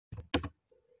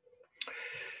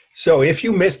So if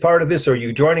you missed part of this or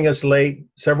you joining us late,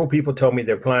 several people told me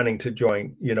they're planning to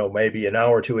join, maybe an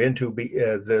hour or two into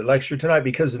the lecture tonight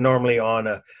because normally on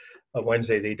a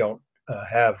Wednesday they don't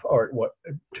have art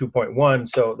 2.1.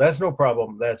 So that's no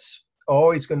problem. That's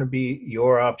always going to be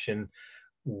your option,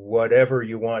 whatever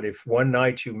you want. If one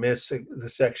night you miss the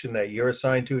section that you're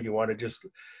assigned to, you want to just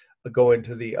go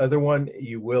into the other one,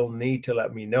 you will need to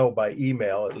let me know by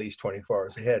email at least 24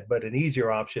 hours ahead. But an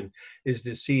easier option is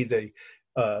to see the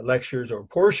lectures or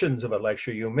portions of a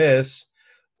lecture you miss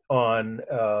on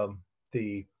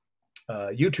the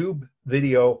YouTube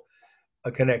video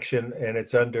connection, and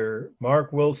it's under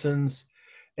Mark Wilson's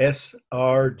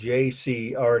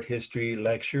SRJC Art History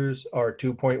Lectures, Art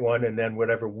 2.1, and then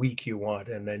whatever week you want,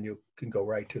 and then you can go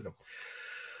right to them.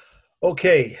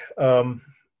 Okay,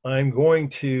 I'm going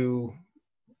to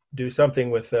do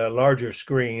something with a larger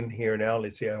screen here now.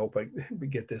 Let's see, I hope I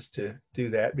get this to do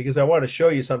that because I want to show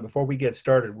you something before we get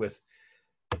started with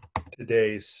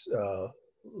today's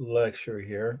lecture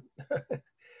here.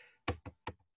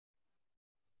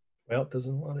 Well, it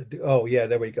doesn't want to do, oh yeah,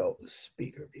 there we go,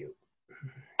 speaker view.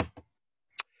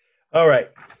 All right,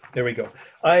 there we go.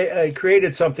 I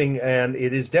created something and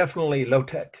it is definitely low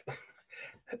tech.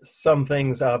 Some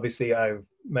things obviously I've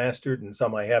mastered and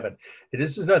some I haven't.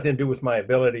 This has nothing to do with my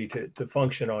ability to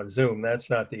function on Zoom. That's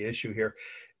not the issue here.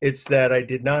 It's that I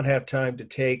did not have time to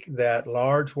take that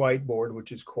large whiteboard,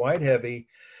 which is quite heavy,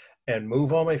 and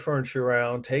move all my furniture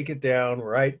around, take it down,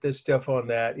 write this stuff on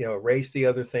that, erase the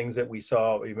other things that we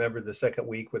saw. Remember the second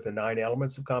week with the 9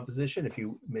 elements of composition? If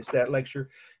you missed that lecture,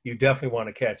 you definitely want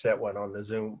to catch that one on the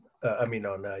Zoom, on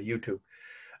YouTube.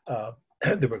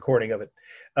 The recording of it.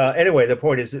 Anyway, the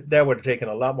point is that would have taken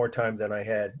a lot more time than I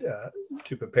had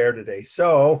to prepare today.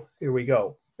 So here we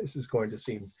go. This is going to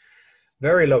seem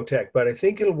very low tech, but I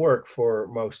think it'll work for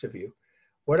most of you.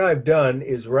 What I've done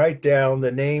is write down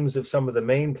the names of some of the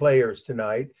main players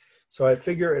tonight. So I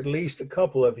figure at least a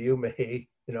couple of you may,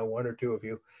 one or two of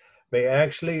you, may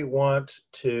actually want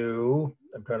to,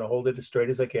 I'm trying to hold it as straight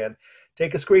as I can,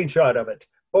 take a screenshot of it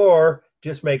or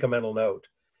just make a mental note.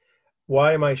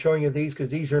 Why am I showing you these? Because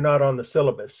these are not on the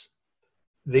syllabus.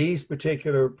 These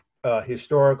particular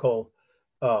historical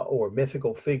or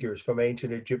mythical figures from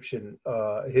ancient Egyptian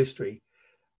history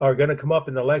are going to come up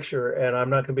in the lecture, and I'm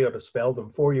not going to be able to spell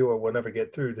them for you, or we'll never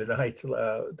get through tonight's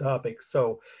topic.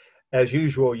 So as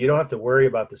usual, you don't have to worry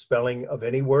about the spelling of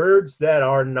any words that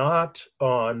are not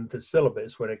on the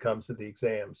syllabus when it comes to the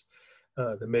exams,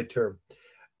 the midterm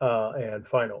and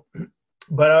final.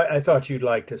 But I thought you'd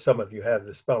like to, some of you have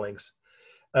the spellings.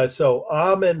 So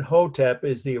Amenhotep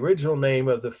is the original name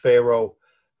of the pharaoh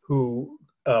who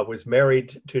was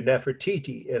married to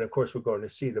Nefertiti. And of course, we're going to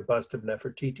see the bust of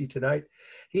Nefertiti tonight.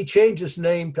 He changed his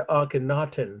name to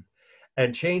Akhenaten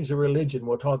and changed the religion.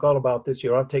 We'll talk all about this. You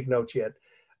don't have to take notes yet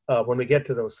when we get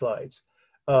to those slides.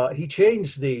 He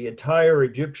changed the entire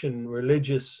Egyptian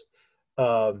religious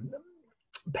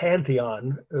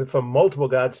pantheon from multiple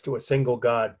gods to a single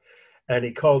god. And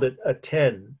he called it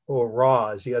Aten, or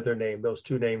Ra is the other name. Those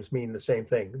two names mean the same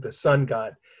thing, the sun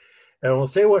god. And we'll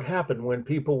say what happened when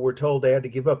people were told they had to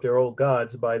give up their old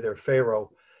gods by their pharaoh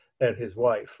and his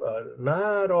wife.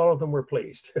 Not all of them were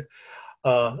pleased.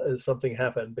 Something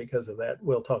happened because of that.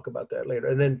 We'll talk about that later.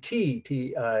 And then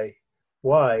T-I-Y,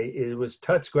 it was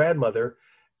Tut's grandmother,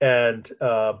 and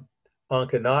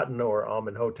Akhenaten, or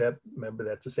Amenhotep, remember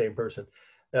that's the same person,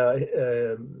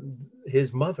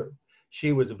 his mother.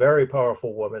 She was a very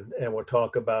powerful woman, and we'll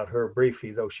talk about her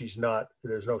briefly, though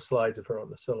there's no slides of her on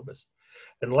the syllabus.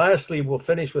 And lastly, we'll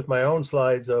finish with my own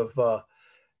slides of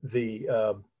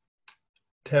it's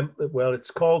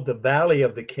called the Valley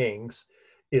of the Kings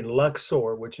in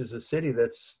Luxor, which is a city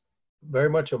that's very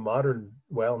much a modern,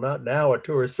 well, not now a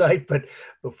tourist site, but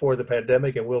before the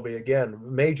pandemic, and will be again,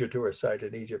 major tourist site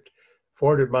in Egypt.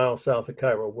 400 miles south of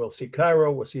Cairo. We'll see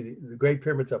Cairo, we'll see the Great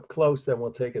Pyramids up close, then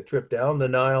we'll take a trip down the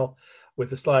Nile with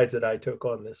the slides that I took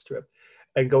on this trip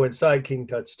and go inside King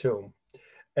Tut's tomb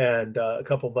and a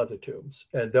couple of other tombs.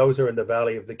 And those are in the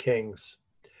Valley of the Kings.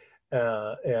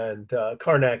 And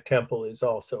Karnak Temple is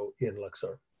also in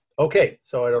Luxor. Okay,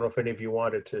 so I don't know if any of you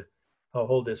wanted to, I'll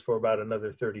hold this for about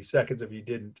another 30 seconds if you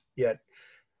didn't yet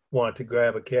want to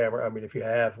grab a camera. I mean, if you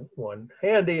have one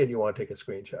handy and you want to take a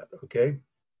screenshot, okay?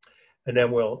 And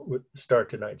then we'll start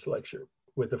tonight's lecture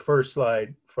with the first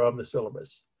slide from the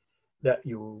syllabus that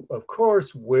you, of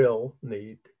course, will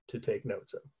need to take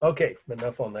notes of. Okay,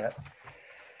 enough on that.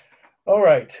 All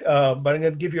right, but I'm going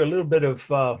to give you a little bit of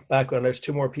background. There's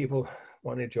two more people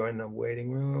want to join the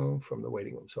waiting room from the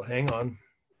waiting room. So hang on.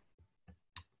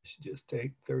 Should just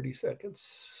take 30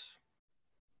 seconds.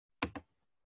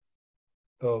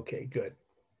 Okay, good.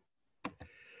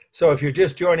 So if you're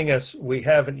just joining us, we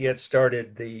haven't yet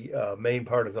started the main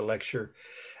part of the lecture,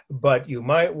 but you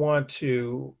might want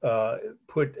to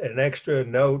put an extra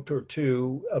note or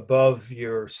two above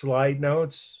your slide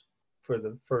notes for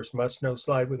the first must-know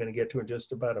slide we're going to get to in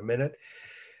just about a minute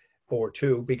or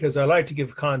two, because I like to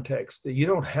give context. You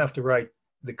don't have to write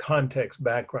the context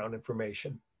background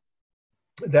information.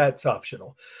 That's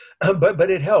optional,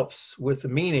 but it helps with the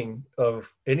meaning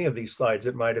of any of these slides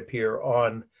that might appear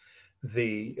on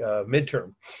the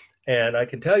midterm. And I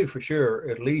can tell you for sure,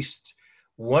 at least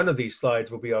one of these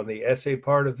slides will be on the essay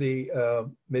part of the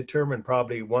midterm, and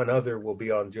probably one other will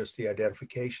be on just the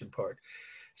identification part.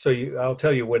 So I'll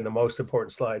tell you when the most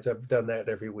important slides, I've done that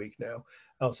every week now.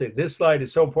 I'll say this slide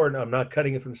is so important, I'm not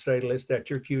cutting it from the study list. That's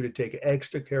your cue to take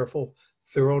extra careful,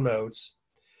 thorough notes.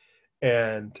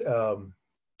 And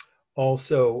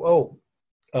also,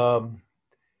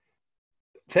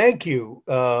 thank you,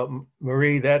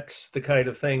 Marie. That's the kind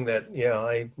of thing that,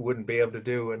 I wouldn't be able to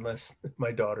do unless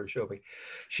my daughter showed me.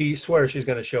 She swears she's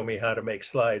going to show me how to make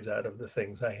slides out of the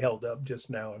things I held up just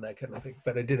now and that kind of thing,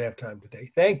 but I didn't have time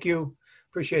today. Thank you.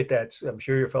 Appreciate that. I'm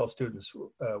sure your fellow students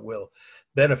will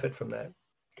benefit from that.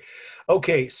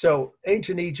 Okay, so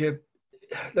ancient Egypt,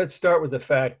 let's start with the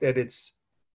fact that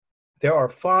there are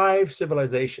 5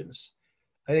 civilizations.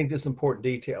 I think this is important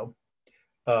detail.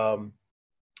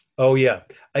 Oh yeah,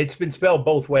 it's been spelled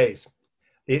both ways.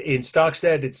 In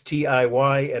Stockstead, it's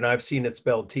T-I-Y, and I've seen it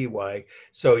spelled T-Y.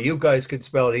 So you guys could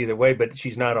spell it either way, but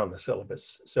she's not on the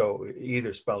syllabus. So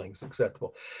either spelling is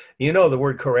acceptable. The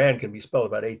word Quran can be spelled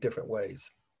about 8 different ways.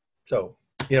 So,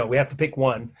 we have to pick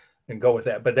one and go with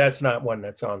that. But that's not one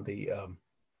that's on the,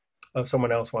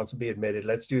 someone else wants to be admitted.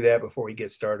 Let's do that before we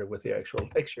get started with the actual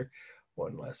lecture.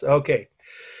 One last, okay.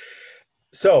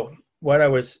 So what I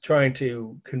was trying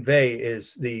to convey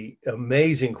is the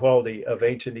amazing quality of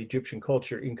ancient Egyptian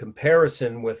culture in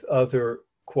comparison with other,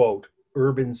 quote,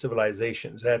 urban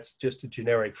civilizations. That's just a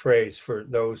generic phrase for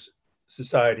those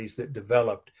societies that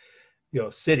developed,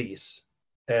 cities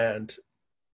and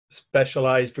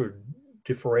specialized or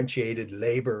differentiated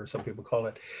labor, some people call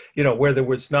it, where there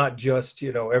was not just,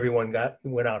 everyone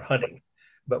went out hunting,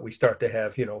 but we start to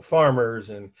have,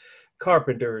 farmers and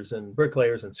carpenters and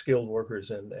bricklayers and skilled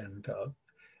workers and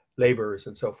laborers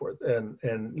and so forth,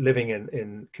 and living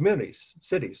in communities,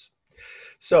 cities.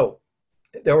 So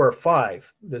there were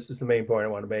 5. This is the main point I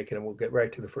want to make, and we'll get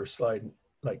right to the first slide in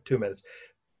like 2 minutes.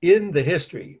 In the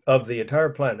history of the entire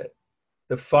planet,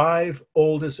 the 5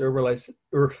 oldest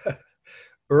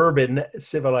urban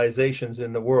civilizations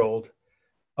in the world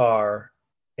are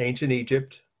ancient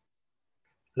Egypt.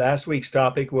 Last week's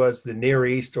topic was the Near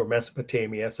East or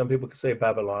Mesopotamia. Some people could say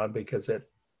Babylon because it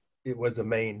was the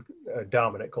main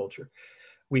dominant culture.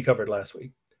 We covered last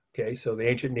week. Okay, so the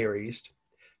ancient Near East,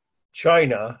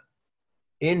 China,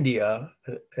 India,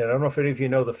 and I don't know if any of you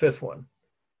know the 5th one.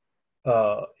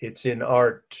 It's in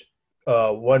Art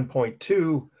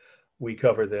 1.2. We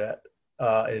cover that.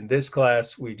 In this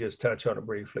class, we just touch on it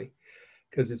briefly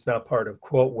because it's not part of,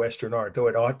 quote, Western art, though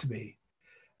it ought to be.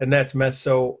 And that's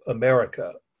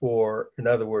Mesoamerica, or in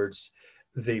other words,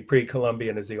 the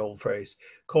pre-Columbian is the old phrase,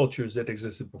 cultures that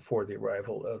existed before the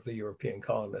arrival of the European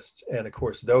colonists. And of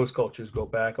course, those cultures go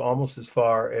back almost as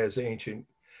far as ancient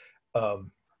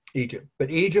Egypt.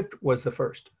 But Egypt was the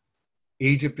first.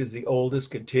 Egypt is the oldest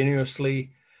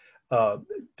continuously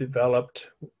developed,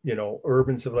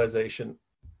 urban civilization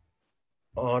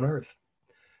on Earth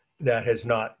that has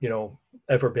not,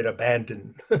 ever been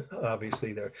abandoned.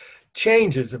 Obviously, there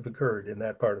changes have occurred in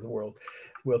that part of the world.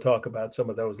 We'll talk about some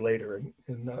of those later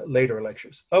in later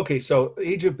lectures. Okay, so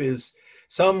Egypt is,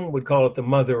 some would call it the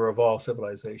mother of all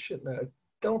civilization. I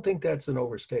don't think that's an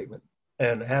overstatement.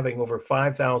 And having over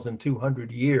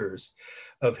 5,200 years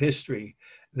of history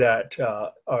that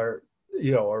are,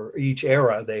 or each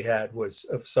era they had was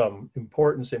of some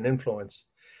importance and influence.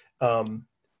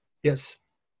 Yes.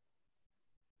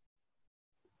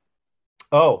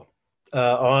 Oh,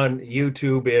 on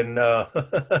YouTube in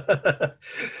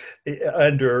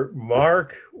under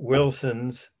Mark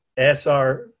Wilson's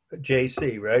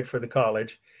SRJC, right, for the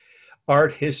college,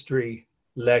 art history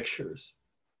lectures.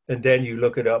 And then you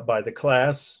look it up by the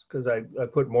class, because I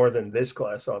put more than this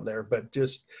class on there, but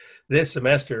just this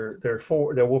semester, there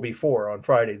will be 4 on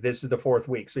Friday. This is the 4th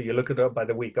week. So you look it up by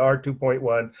the week, art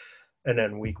 2.1, and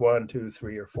then week 1, 2,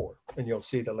 3, or 4. And you'll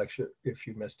see the lecture if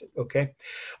you missed it, okay?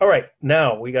 All right,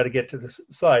 now we got to get to the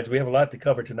slides. We have a lot to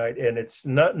cover tonight, and it's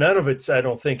not, none of it's, I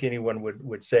don't think anyone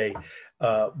would say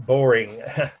boring.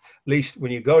 At least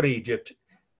when you go to Egypt,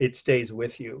 it stays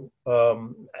with you.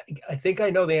 I think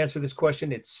I know the answer to this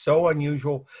question. It's so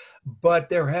unusual, but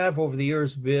there have over the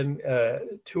years been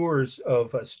tours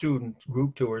of student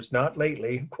group tours, not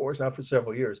lately, of course, not for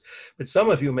several years, but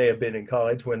some of you may have been in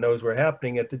college when those were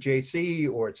happening at the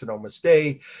JC or at Sonoma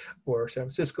State or San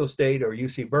Francisco State or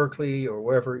UC Berkeley or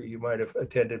wherever you might have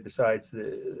attended besides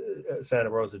the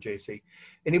Santa Rosa JC.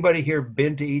 Anybody here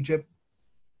been to Egypt?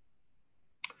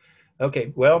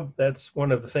 Okay, well, that's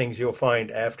one of the things you'll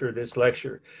find after this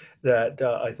lecture, that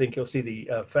I think you'll see the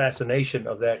fascination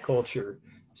of that culture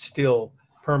still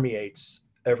permeates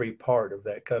every part of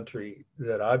that country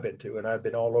that I've been to. And I've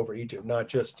been all over Egypt, not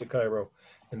just to Cairo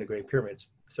and the Great Pyramids.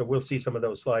 So we'll see some of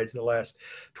those slides in the last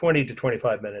 20 to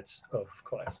 25 minutes of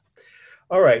class.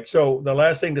 All right, so the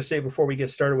last thing to say before we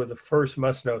get started with the first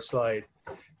must-know slide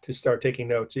to start taking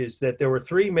notes is that there were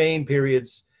three main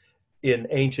periods in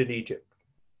ancient Egypt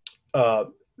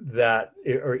that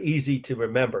are easy to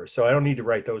remember. So I don't need to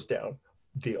write those down.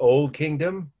 The Old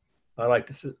Kingdom, I like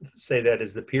to say that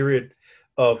is the period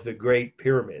of the Great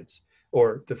Pyramids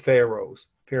or the Pharaohs'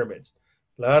 pyramids.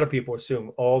 A lot of people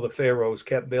assume all the pharaohs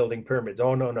kept building pyramids.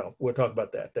 Oh, no, no. We'll talk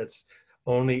about that. That's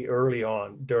only early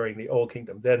on during the Old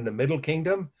Kingdom. Then the Middle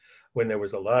Kingdom, when there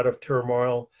was a lot of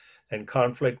turmoil and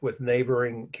conflict with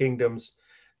neighboring kingdoms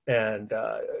and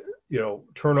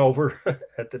turnover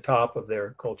at the top of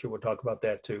their culture. We'll talk about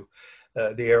that too.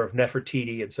 The era of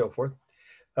Nefertiti and so forth.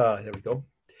 There we go.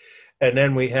 And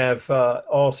then we have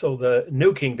also the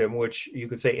New Kingdom, which you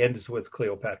could say ends with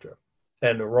Cleopatra,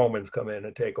 and the Romans come in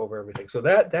and take over everything. So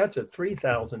that's a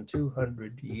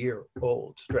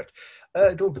 3,200-year-old stretch.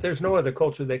 There's no other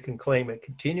culture that can claim a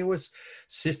continuous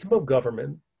system of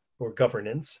government or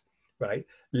governance, right?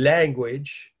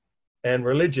 Language and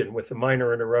religion, with the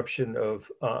minor interruption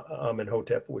of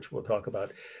Amenhotep, which we'll talk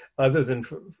about. Other than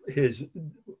his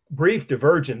brief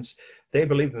divergence, they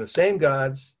believed in the same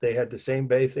gods. They had the same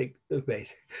basic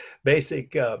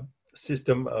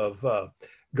system of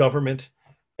government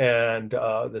and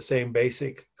the same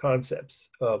basic concepts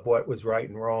of what was right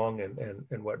and wrong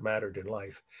and what mattered in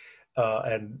life,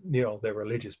 and their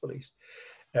religious beliefs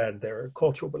and their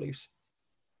cultural beliefs.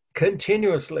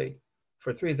 Continuously,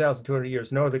 for 3,200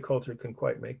 years, no other culture can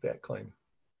quite make that claim.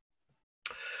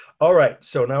 All right,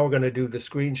 so now we're going to do the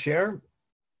screen share,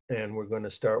 and we're going to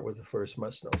start with the first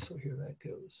must know. So here that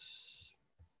goes.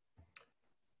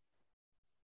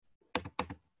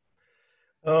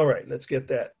 All right, let's get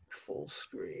that full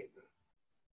screen.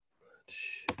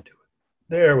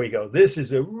 There we go. This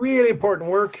is a really important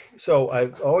work. So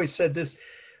I've always said this.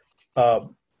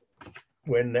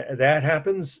 When that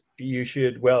happens, you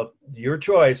should, well, your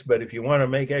choice, but if you want to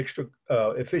make extra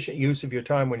efficient use of your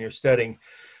time when you're studying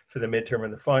for the midterm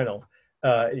and the final,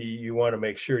 you want to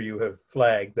make sure you have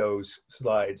flagged those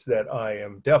slides that I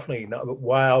am definitely not,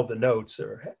 while the notes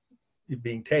are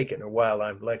being taken or while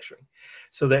I'm lecturing,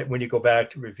 so that when you go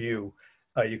back to review,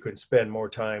 you can spend more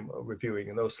time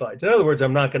reviewing those slides. In other words,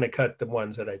 I'm not going to cut the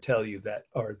ones that I tell you that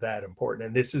are that important,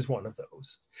 and this is one of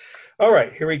those. All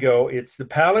right, here we go. It's the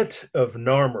Palette of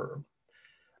Narmer.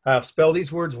 I'll spell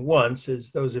these words once,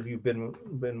 as those of you who've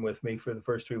been with me for the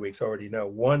first 3 weeks already know.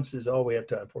 Once is all we have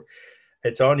time for.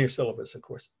 It's on your syllabus, of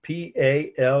course.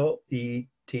 P-A-L-E-T-T-E.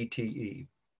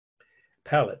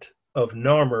 Palette of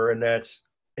Narmer, and that's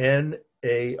N-A-R-M-E-R.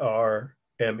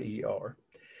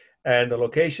 And the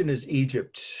location is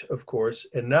Egypt, of course.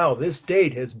 And now this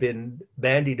date has been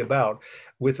bandied about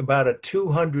with about a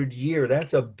 200-year.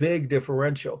 That's a big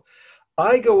differential.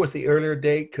 I go with the earlier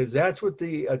date because that's what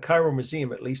the Cairo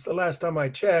Museum, at least the last time I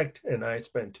checked, and I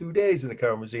spent 2 days in the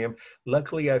Cairo Museum.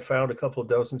 Luckily, I found a couple of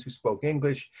docents who spoke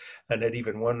English, and that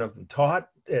even one of them taught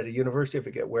at a university, I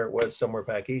forget where it was, somewhere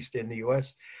back east in the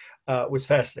US. Was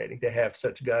fascinating to have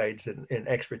such guides and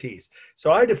expertise.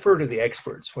 So I defer to the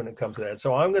experts when it comes to that.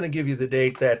 So I'm going to give you the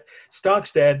date that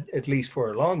Stockstad, at least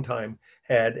for a long time,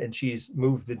 had, and she's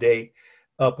moved the date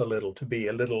up a little to be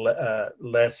a little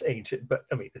less ancient, but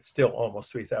I mean, it's still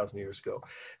almost 3,000 years ago.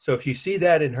 So if you see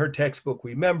that in her textbook,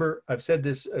 remember, I've said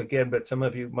this again, but some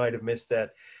of you might have missed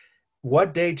that,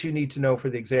 what dates you need to know for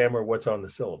the exam or what's on the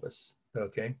syllabus,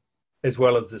 okay, as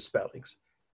well as the spellings.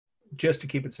 Just to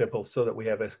keep it simple so that we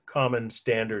have a common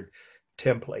standard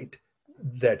template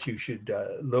that you should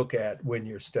look at when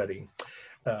you're studying,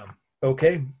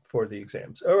 okay, for the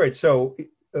exams. All right, so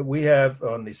we have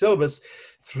on the syllabus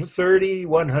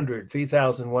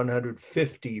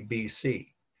 3,150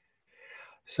 BC.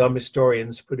 Some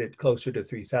historians put it closer to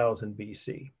 3,000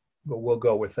 BC, but we'll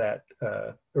go with that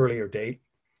earlier date.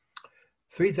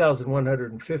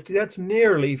 3,150, that's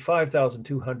nearly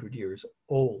 5,200 years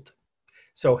old.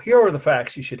 So here are the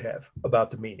facts you should have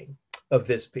about the meaning of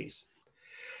this piece.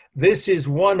 This is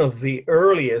one of the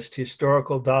earliest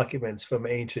historical documents from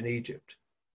ancient Egypt.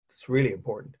 It's really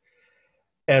important.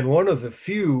 And one of the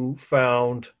few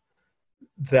found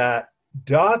that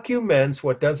documents,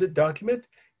 what does it document?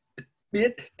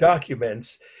 It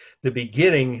documents the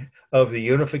beginning of the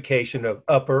unification of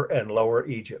Upper and Lower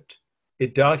Egypt.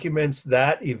 It documents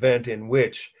that event in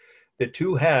which the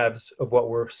two halves of what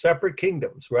were separate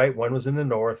kingdoms, right? One was in the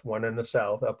north, one in the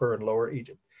south, Upper and Lower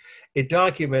Egypt. It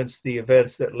documents the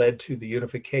events that led to the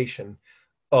unification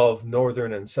of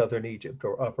northern and southern Egypt,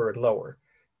 or Upper and Lower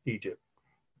Egypt,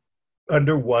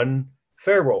 under one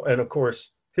pharaoh. And of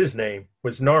course, his name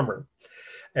was Narmer.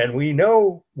 And we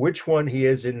know which one he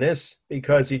is in this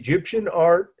because Egyptian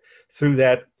art, through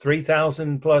that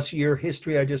 3,000 plus year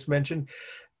history I just mentioned,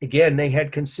 again, they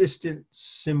had consistent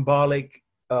symbolic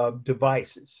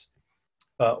devices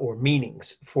or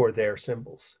meanings for their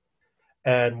symbols.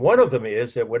 And one of them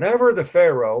is that whenever the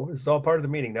pharaoh, this is all part of the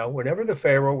meaning now, whenever the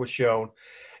pharaoh was shown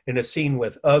in a scene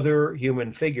with other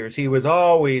human figures, he was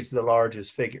always the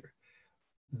largest figure.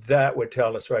 That would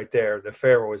tell us right there, the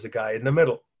pharaoh is a guy in the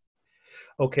middle.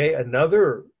 Okay,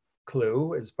 another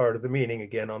clue as part of the meaning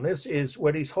again on this is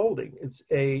what he's holding. It's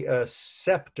a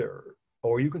scepter,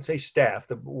 or you can say staff.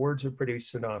 The words are pretty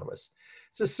synonymous.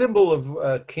 It's a symbol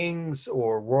of kings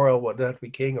or royal, well, not to be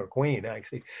king or queen,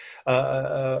 actually,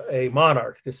 a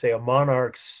monarch, to say a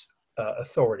monarch's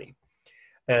authority.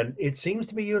 And it seems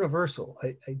to be universal.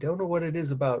 I don't know what it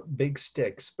is about big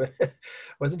sticks, but it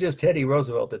wasn't just Teddy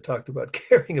Roosevelt that talked about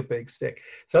carrying a big stick.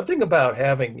 Something about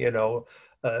having, you know,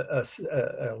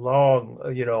 a long,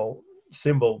 you know,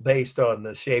 symbol based on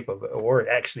the shape of, or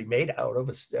actually made out of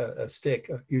a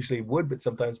stick, usually wood, but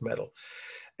sometimes metal.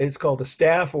 It's called a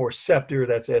staff or scepter.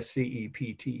 That's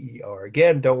S-C-E-P-T-E-R.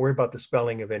 Again, don't worry about the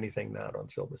spelling of anything not on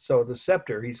syllabus. So the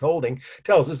scepter he's holding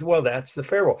tells us, well, that's the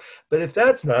pharaoh. But if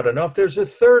that's not enough, there's a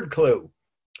third clue.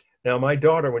 Now, my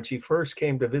daughter, when she first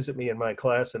came to visit me in my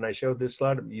class, and I showed this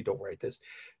slide, you don't write this,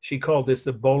 she called this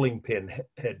the bowling pin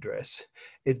headdress.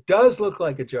 It does look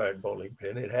like a giant bowling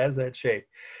pin. It has that shape.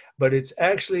 But it's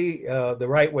actually the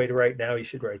right way to write, now you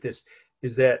should write this,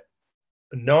 is that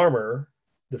Narmer,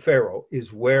 the pharaoh,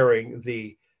 is wearing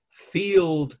the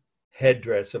field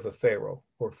headdress of a pharaoh,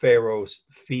 or pharaoh's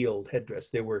field headdress.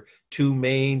 There were two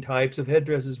main types of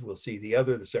headdresses. We'll see the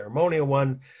other, the ceremonial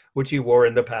one, which he wore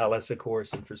in the palace, of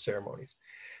course, and for ceremonies.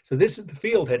 So this is the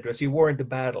field headdress he wore into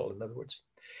battle, in other words.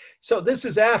 So this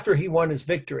is after he won his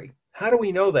victory. How do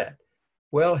we know that?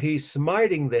 Well, he's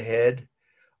smiting the head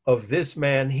of this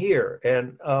man here.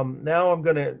 And now I'm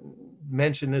going to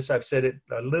mention this. I've said it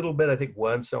a little bit, I think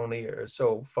once only or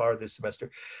so far this semester.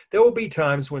 There will be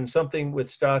times when something with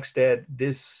Stockstad,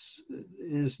 this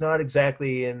is not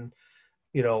exactly in,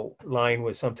 you know, line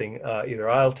with something either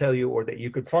I'll tell you or that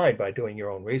you could find by doing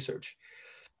your own research.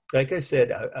 Like I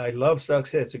said, I love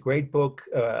Stockstad. It's a great book.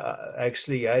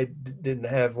 Actually, I didn't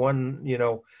have one, you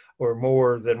know, or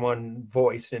more than one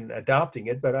voice in adopting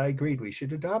it, but I agreed we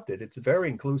should adopt it. It's very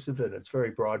inclusive and it's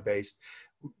very broad-based,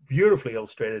 beautifully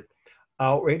illustrated,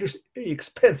 outrageously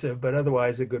expensive, but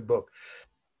otherwise a good book.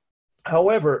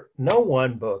 However, no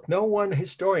one book, no one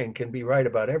historian can be right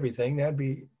about everything. That'd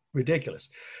be ridiculous.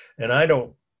 And I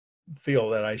don't feel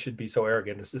that I should be so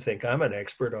arrogant as to think I'm an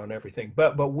expert on everything.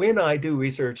 But when I do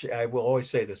research, I will always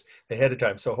say this ahead of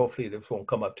time, so hopefully this won't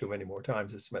come up too many more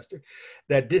times this semester,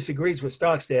 that disagrees with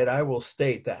Stockstad, I will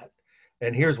state that.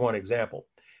 And here's one example.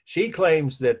 She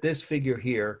claims that this figure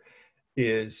here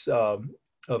is of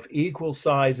equal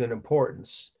size and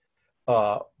importance.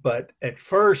 But at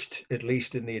first, at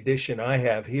least in the edition I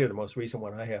have here, the most recent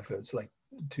one I have, it's like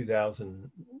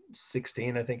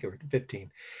 2016, I think, or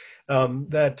 15,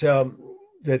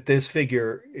 that this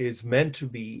figure is meant to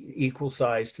be equal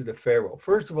size to the pharaoh.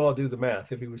 First of all, do the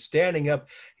math. If he was standing up,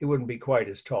 he wouldn't be quite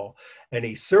as tall, and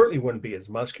he certainly wouldn't be as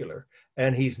muscular,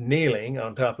 and he's kneeling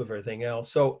on top of everything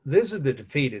else. So this is the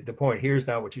defeated. The point here's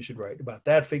now what you should write about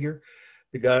that figure.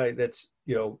 The guy that's,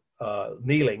 you know,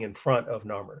 kneeling in front of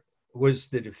Narmer was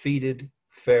the defeated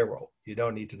pharaoh. You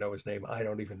don't need to know his name. I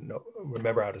don't even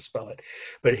remember how to spell it.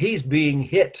 But he's being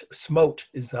hit, smote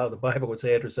is how the Bible would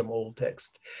say it, or some old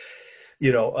text.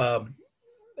 You know,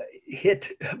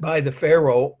 hit by the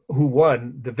pharaoh who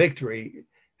won the victory,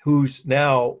 who's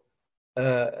now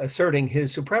asserting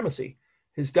his supremacy,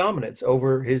 his dominance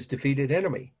over his defeated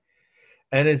enemy.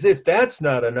 And as if that's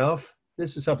not enough,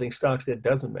 this is something Stockstad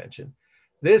doesn't mention.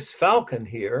 This falcon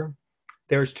here,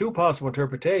 there's two possible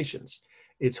interpretations.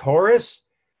 It's Horus,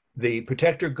 the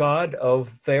protector god of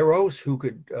pharaohs who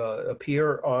could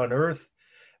appear on earth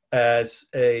as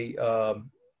a,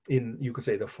 in, you could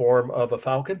say, the form of a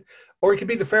falcon, Or it could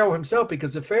be the Pharaoh himself,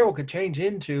 because the Pharaoh could change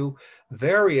into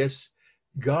various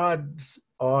gods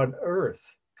on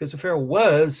earth. Because the Pharaoh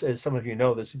was, as some of you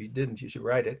know this, if you didn't, you should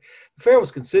write it. The Pharaoh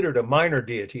was considered a minor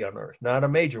deity on earth, not a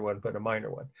major one, but a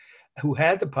minor one, who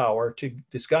had the power to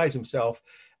disguise himself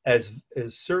as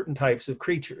certain types of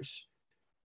creatures,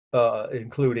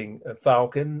 including a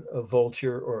falcon, a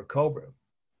vulture, or a cobra.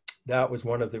 That was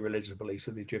one of the religious beliefs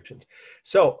of the Egyptians.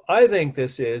 So I think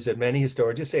this is, and many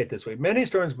historians, just say it this way, many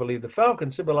historians believe the falcon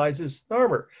symbolizes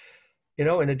Narmer, in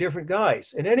a different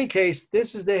guise. In any case,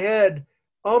 this is the head,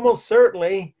 almost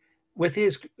certainly with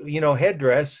his,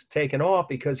 headdress taken off,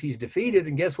 because he's defeated.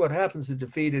 And guess what happens to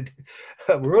defeated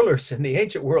rulers in the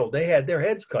ancient world? They had their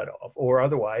heads cut off, or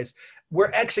otherwise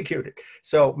were executed.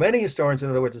 So many historians, in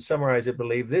other words, to summarize it,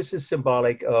 believe this is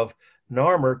symbolic of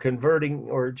Narmer converting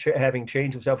or having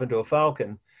changed himself into a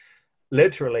falcon,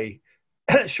 literally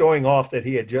showing off that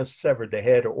he had just severed the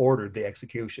head or ordered the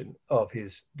execution of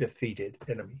his defeated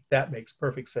enemy. That makes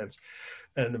perfect sense.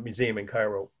 And the museum in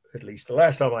Cairo, at least the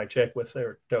last time I checked with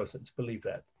their docents, believe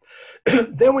that.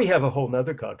 Then we have a whole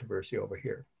nother controversy over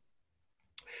here.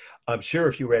 I'm sure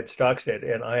if you read Stockstead,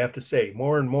 and I have to say,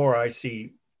 more and more I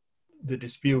see the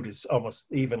dispute is almost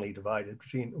evenly divided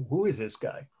between who is this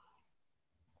guy?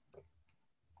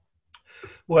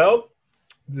 Well,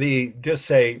 just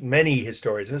say many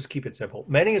historians, let's keep it simple.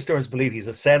 Many historians believe he's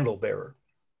a sandal bearer.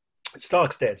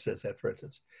 Stockstead says that, for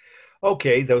instance.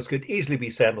 Okay, those could easily be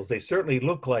sandals. They certainly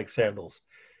look like sandals.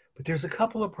 But there's a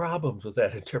couple of problems with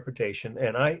that interpretation,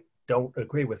 and I don't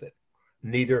agree with it.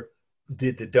 Neither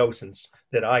did the docents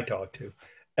that I talked to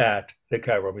at the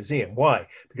Cairo Museum. Why?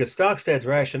 Because Stockstead's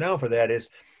rationale for that is,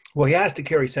 well, he has to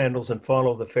carry sandals and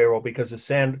follow the Pharaoh because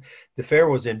the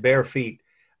Pharaoh was in bare feet,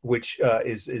 which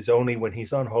is only when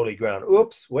he's on holy ground.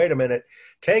 Oops, wait a minute.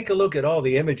 Take a look at all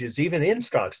the images, even in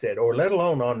Stockstead, or let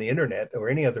alone on the internet or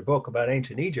any other book about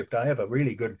ancient Egypt. I have a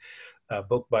really good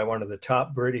book by one of the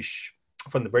top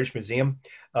from the British Museum,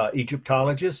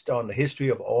 Egyptologist, on the history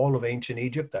of all of ancient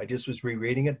Egypt. I just was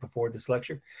rereading it before this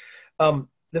lecture.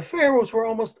 The pharaohs were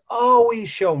almost always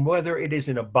shown, whether it is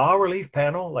in a bas-relief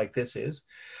panel like this is,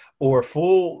 or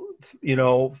full,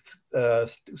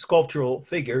 sculptural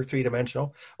figure,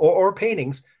 three-dimensional, or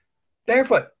paintings,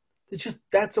 barefoot.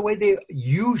 That's the way they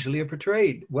usually are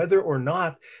portrayed, whether or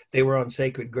not they were on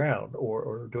sacred ground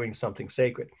or doing something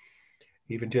sacred,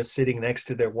 even just sitting next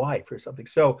to their wife or something.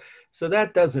 So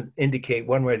that doesn't indicate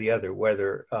one way or the other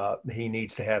whether he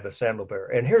needs to have a sandal bearer.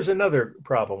 And here's another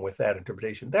problem with that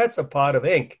interpretation. That's a pot of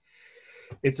ink.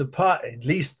 It's a pot, at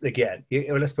least, again,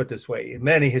 let's put it this way.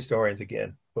 Many historians,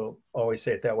 again, will always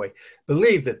say it that way,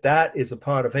 believe that is a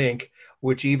pot of ink,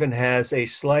 which even has a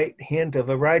slight hint of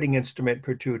a writing instrument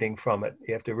protruding from it.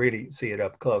 You have to really see it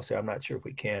up close. I'm not sure if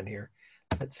we can here.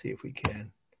 Let's see if we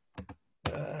can.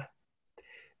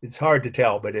 It's hard to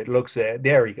tell, but it looks,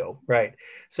 there we go, right.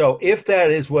 So if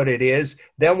that is what it is,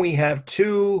 then we have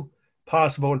two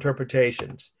possible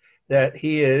interpretations, that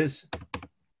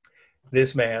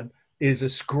this man is a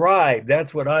scribe.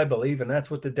 That's what I believe, and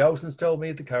that's what the docents told me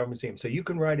at the Cairo Museum. So you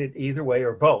can write it either way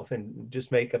or both, and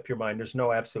just make up your mind. There's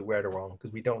no absolute right or wrong,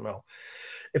 because we don't know.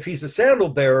 If he's a sandal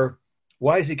bearer,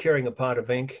 why is he carrying a pot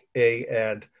of ink?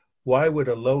 And why would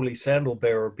a lowly sandal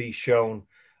bearer be shown,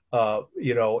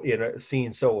 in a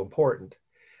scene so important?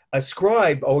 A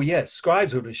scribe, oh yes,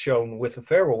 scribes would have shown with the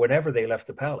pharaoh whenever they left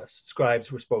the palace. Scribes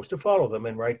were supposed to follow them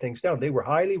and write things down. They were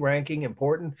highly ranking,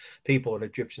 important people in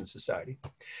Egyptian society.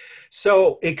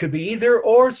 So it could be either,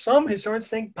 or some historians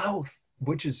think both,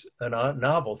 which is a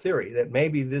novel theory, that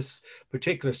maybe this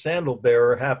particular sandal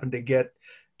bearer happened to get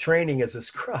training as a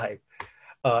scribe,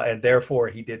 and therefore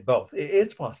he did both.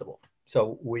 It's possible.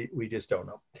 So we just don't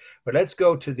know. But let's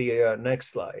go to the next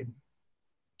slide,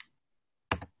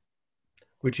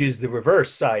 which is the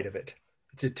reverse side of it.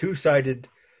 It's a two-sided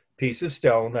piece of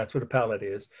stone. That's what a palette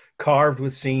is, carved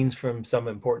with scenes from some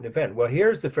important event. Well,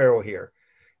 here's the pharaoh here.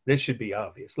 This should be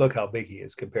obvious. Look how big he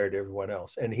is compared to everyone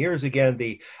else. And here's again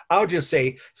I'll just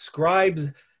say scribes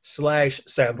 /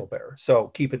 sandal bearer. So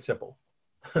keep it simple,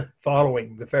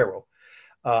 following the pharaoh.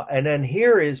 And then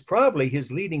here is probably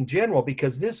his leading general,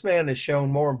 because this man is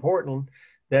shown more important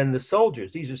than the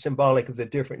soldiers. These are symbolic of the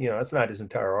different, that's not his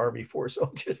entire army, 4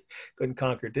 soldiers. Couldn't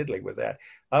conquer diddly with that.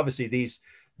 Obviously,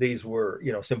 these were,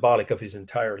 symbolic of his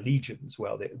entire legions.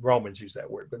 Well, the Romans use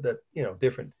that word, but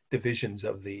different divisions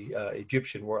of the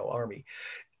Egyptian royal army.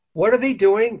 What are they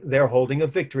doing? They're holding a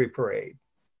victory parade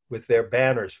with their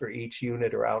banners for each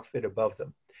unit or outfit above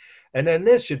them. And then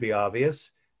this should be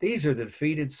obvious. These are the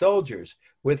defeated soldiers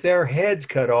with their heads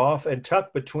cut off and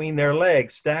tucked between their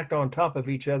legs, stacked on top of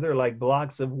each other like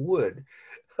blocks of wood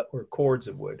or cords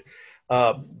of wood.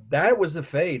 That was the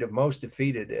fate of most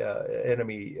defeated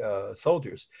enemy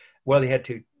soldiers. Well, they had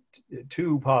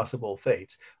two possible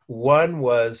fates. One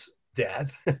was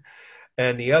death,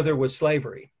 and the other was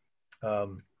slavery.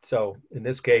 So in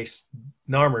this case,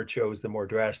 Narmer chose the more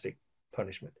drastic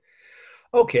punishment.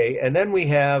 Okay, and then we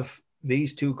have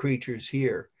these two creatures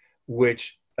here,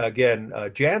 which again,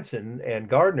 Jansen and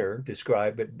Gardner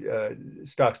describe, but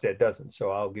Stockstead doesn't.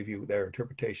 So I'll give you their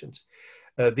interpretations.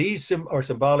 These are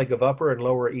symbolic of Upper and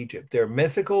Lower Egypt. They're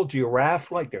mythical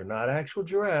giraffe-like. They're not actual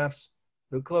giraffes.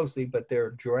 Look closely, but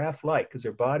they're giraffe-like because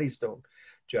their bodies don't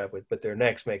jive with, but their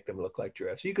necks make them look like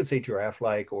giraffes. So you could say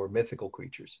giraffe-like or mythical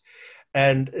creatures.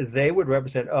 And they would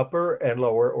represent Upper and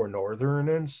Lower or Northern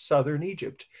and Southern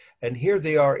Egypt. And here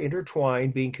they are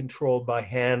intertwined, being controlled by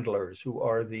handlers who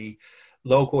are the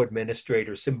local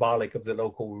administrator, symbolic of the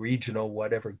local regional,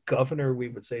 whatever governor we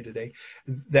would say today,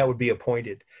 that would be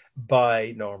appointed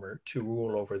by Narmer to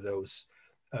rule over those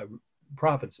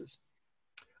provinces.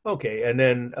 Okay, and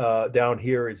then down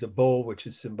here is a bull, which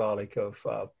is symbolic of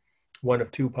one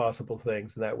of two possible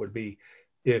things, and that would be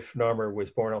if Narmer was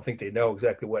born. I don't think they know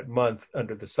exactly what month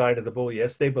under the sign of the bull.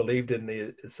 Yes, they believed in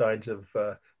the signs of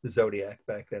the zodiac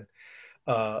back then.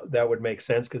 That would make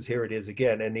sense because here it is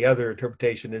again. And the other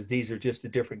interpretation is these are just a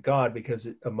different god because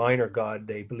a minor god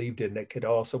they believed in that could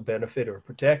also benefit or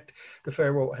protect the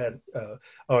pharaoh had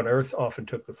on earth often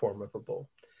took the form of a bull.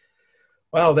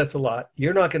 Wow, that's a lot.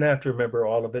 You're not going to have to remember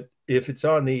all of it. If it's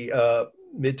on the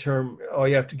midterm, all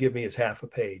you have to give me is half a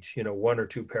page, one or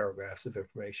two paragraphs of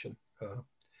information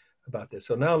about this.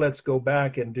 So now let's go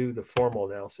back and do the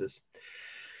formal analysis.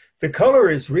 The color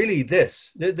is really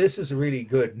this. This is a really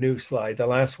good new slide. The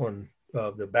last one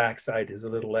of the back side is a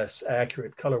little less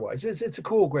accurate color-wise. It's a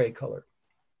cool gray color.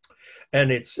 And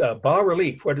it's bas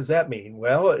relief. What does that mean?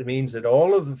 Well, it means that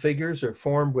all of the figures are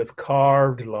formed with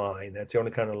carved line. That's the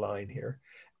only kind of line here.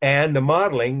 And the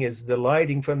modeling is the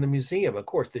lighting from the museum. Of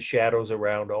course, the shadows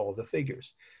around all the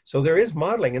figures. So there is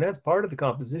modeling, and that's part of the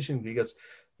composition because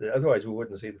otherwise we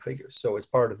wouldn't see the figures. So it's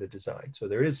part of the design. So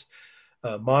there is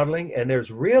modeling, and there's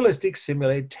realistic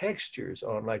simulated textures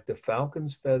on like the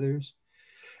falcon's feathers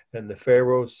and the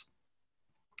pharaoh's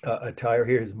attire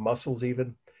here, his muscles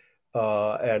even.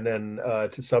 And then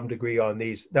to some degree on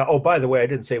these. Now, oh, by the way, I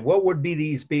didn't say, what would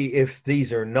these be if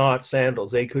these are not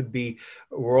sandals? They could be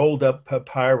rolled up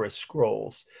papyrus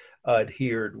scrolls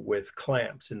adhered with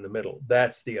clamps in the middle.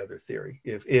 That's the other theory.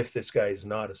 If this guy is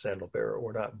not a sandal bearer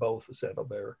or not both a sandal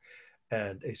bearer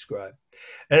and a scribe.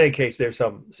 In any cate, there's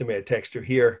some simulated texture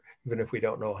here, even if we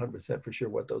don't know 100% for sure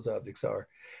what those objects are.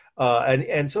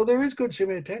 And so there is good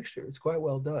simulated texture. It's quite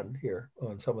well done here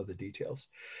on some of the details.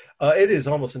 It is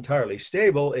almost entirely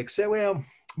stable, except, well,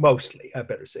 mostly, I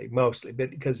better say mostly,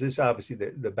 but because this obviously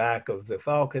the back of the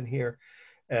falcon here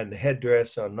and the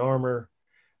headdress on Narmer,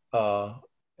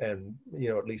 and,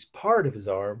 at least part of his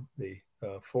arm, the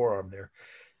forearm there,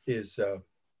 is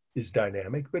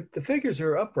dynamic, but the figures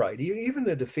are upright. Even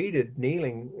the defeated,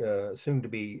 kneeling, soon to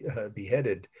be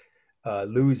beheaded,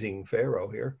 losing pharaoh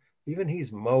here, even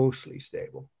he's mostly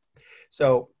stable.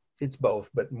 So it's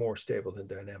both, but more stable than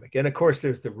dynamic. And of course,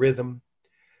 there's the rhythm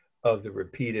of the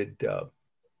repeated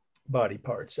body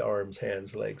parts, arms,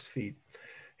 hands, legs, feet,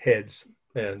 heads,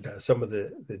 and some of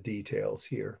the details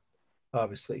here,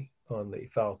 obviously, on the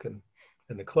falcon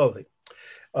and the clothing.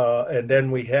 And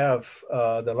then we have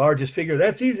the largest figure.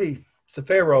 That's easy. It's the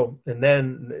pharaoh. And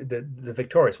then the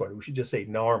victorious one. We should just say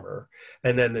Narmer.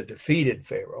 And then the defeated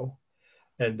pharaoh.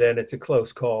 And then it's a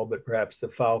close call, but perhaps the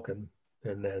falcon.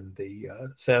 And then the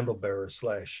sandal bearer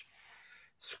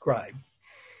 / scribe.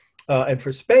 And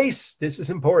for space, this is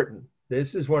important.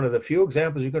 This is one of the few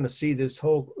examples you're going to see this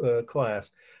whole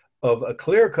class of a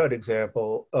clear-cut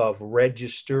example of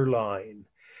register line.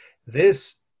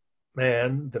 This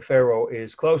man, the pharaoh,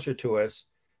 is closer to us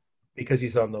because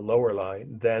he's on the lower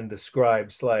line than the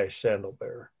scribe / sandal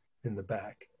bearer in the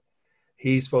back.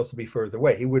 He's supposed to be further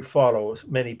away. He would follow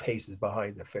many paces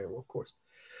behind the pharaoh, of course.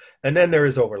 And then there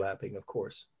is overlapping, of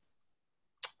course.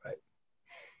 Right.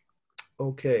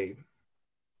 Okay.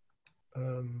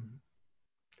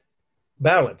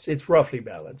 Balance. It's roughly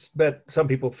balanced, but some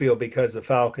people feel because the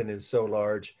falcon is so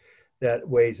large that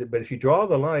weighs it. But if you draw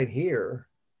the line here,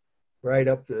 right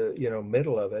up the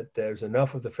middle of it, there's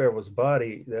enough of the pharaoh's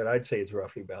body that I'd say it's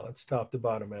roughly balanced, top to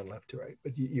bottom and left to right.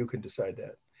 But you can decide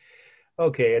that.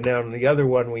 Okay, and now on the other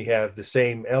one we have the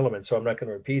same elements, so I'm not going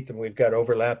to repeat them. We've got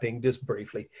overlapping just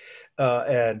briefly,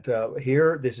 and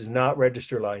here this is not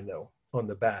register line though on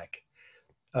the back,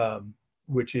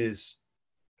 which is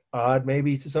odd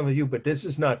maybe to some of you, but this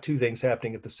is not two things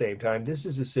happening at the same time. This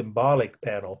is a symbolic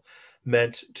panel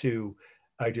meant to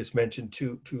I just mentioned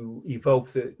to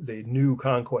evoke the new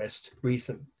conquest,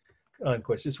 recent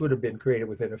conquest. This would have been created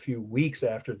within a few weeks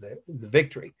after the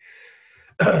victory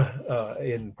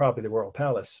in probably the royal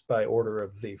palace by order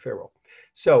of the pharaoh.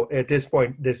 So at this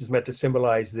point, this is meant to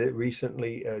symbolize the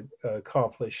recently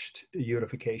accomplished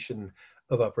unification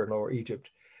of Upper and Lower Egypt.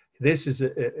 This is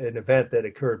an event that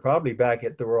occurred probably back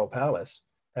at the royal palace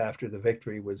after the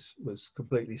victory was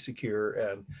completely secure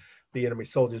and the enemy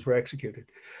soldiers were executed.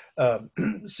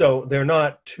 So they're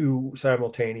not two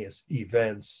simultaneous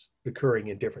events occurring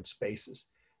in different spaces,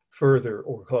 further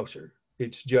or closer.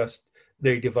 It's just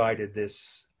they divided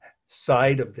this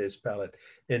side of this palette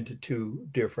into two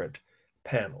different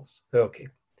panels. Okay.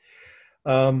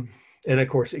 And of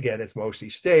course, again, it's mostly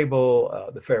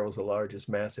stable. The pharaoh's the largest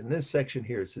mass in this section.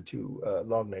 Here's the two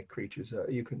long-necked creatures.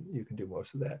 You can do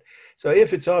most of that. So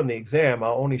if it's on the exam,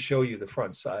 I'll only show you the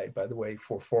front side, by the way,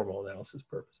 for formal analysis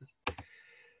purposes.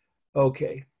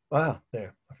 Okay. Wow,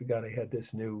 there. I forgot I had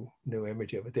this new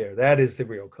image of it there. That is the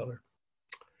real color.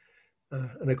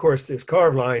 And of course, there's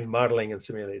carved line, modeling, and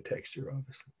simulated texture,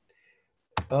 obviously.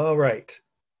 All right.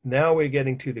 Now we're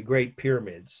getting to the Great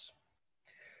Pyramids.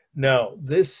 Now,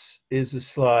 this is a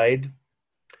slide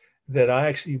that I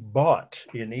actually bought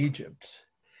in Egypt.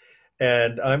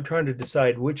 And I'm trying to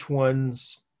decide which one,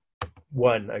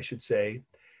 I should say,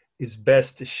 is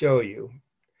best to show you.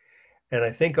 And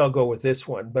I think I'll go with this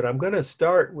one. But I'm going to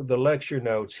start with the lecture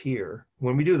notes here.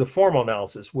 When we do the formal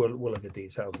analysis, we'll look at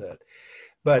these. How's that?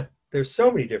 But there's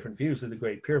so many different views of the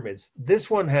Great Pyramids. This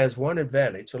one has one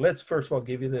advantage. So let's first of all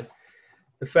give you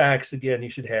the facts again you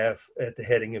should have at the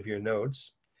heading of your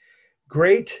notes.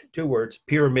 Great, two words,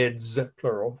 pyramids,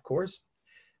 plural, of course.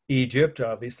 Egypt,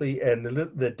 obviously, and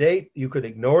the date, you could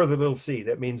ignore the little c.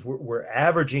 That means we're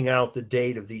averaging out the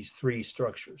date of these three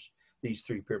structures, these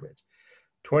three pyramids.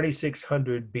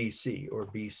 2600 BC or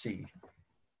BC,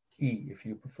 if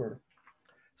you prefer.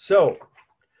 So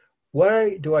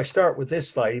why do I start with this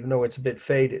slide, even though it's a bit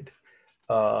faded?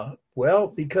 Well,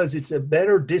 because it's a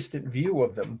better distant view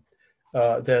of them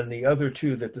than the other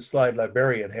two that the slide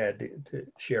librarian had to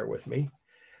share with me,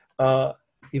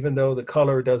 even though the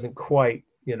color doesn't quite,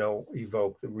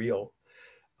 evoke the real,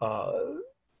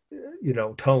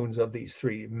 tones of these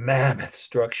three mammoth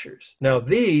structures. Now,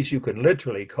 these you could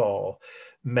literally call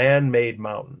man-made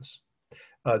mountains.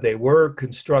 They were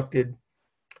constructed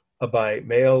by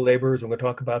male laborers. I'm going to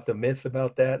talk about the myth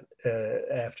about that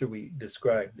after we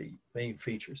describe the main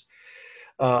features.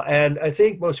 And I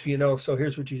think most of you know, so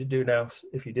here's what you should do now,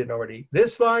 if you didn't already.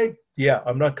 This slide, yeah,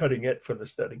 I'm not cutting it from the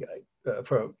study guide.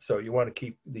 So you want to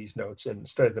keep these notes and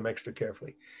study them extra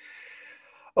carefully.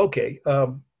 Okay,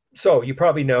 so you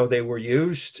probably know they were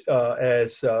used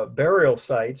as burial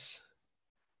sites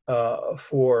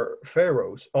for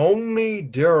pharaohs only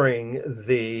during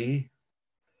the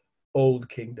Old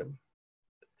Kingdom.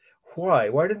 Why?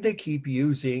 Why did they keep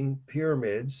using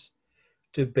pyramids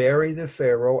to bury the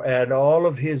pharaoh and all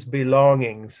of his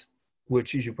belongings,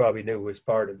 which, as you probably knew, was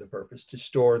part of the purpose, to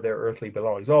store their earthly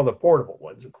belongings, all the portable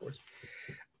ones, of course,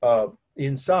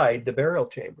 inside the burial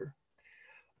chamber?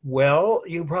 Well,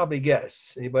 you probably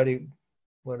guess. Anybody?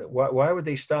 Why would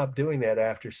they stop doing that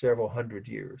after several hundred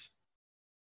years?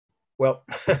 Well,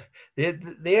 the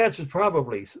answer is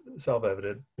probably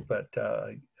self-evident, but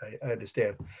I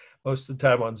understand. Most of the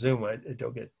time on Zoom, I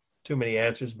don't get too many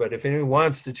answers, but if anyone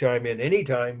wants to chime in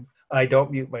anytime, I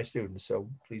don't mute my students, so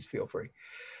please feel free.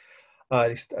 At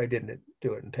least I didn't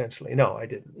do it intentionally. No, I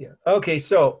didn't. Yeah. Okay,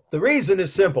 so the reason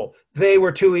is simple. They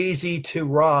were too easy to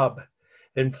rob.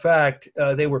 In fact,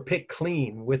 they were picked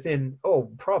clean within,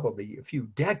 probably a few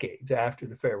decades after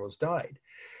the pharaohs died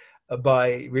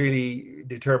by really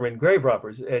determined grave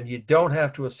robbers. And you don't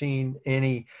have to have seen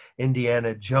any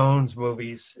Indiana Jones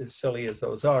movies, as silly as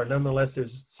those are. Nonetheless,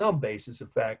 there's some basis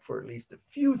of fact for at least a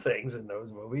few things in those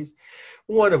movies,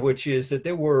 one of which is that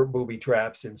there were booby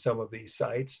traps in some of these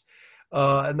sites.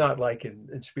 Not like in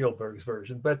Spielberg's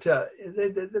version, but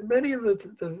many of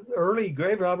the early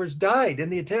grave robbers died in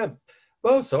the attempt.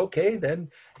 Well, so okay, then,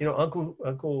 Uncle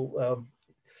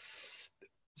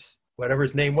whatever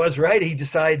his name was, right? He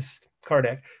decides,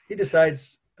 Karnak,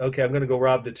 okay, I'm going to go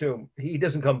rob the tomb. He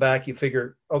doesn't come back. You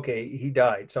figure, okay, he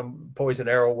died. Some poison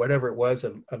arrow, whatever it was,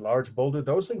 a large boulder.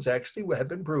 Those things actually have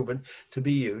been proven to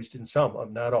be used in some,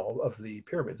 not all, of the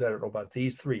pyramids. I don't know about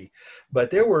these three,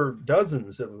 but there were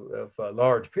dozens of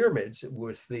large pyramids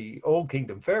with the Old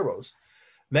Kingdom pharaohs.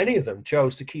 Many of them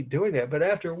chose to keep doing that, but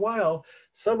after a while,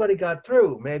 somebody got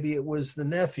through. Maybe it was the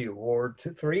nephew or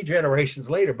three generations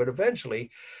later, but eventually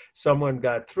someone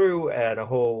got through, and a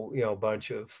whole,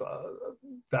 bunch of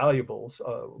valuables,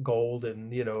 gold and,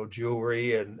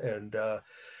 jewelry and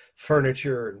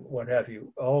furniture and what have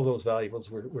you. All those valuables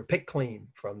were picked clean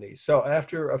from these. So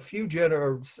after a few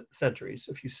centuries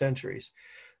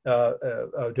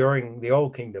during the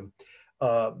Old Kingdom,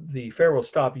 the pharaohs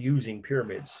stopped using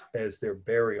pyramids as their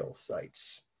burial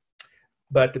sites.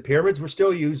 But the pyramids were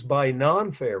still used by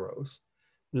non-pharaohs,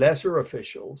 lesser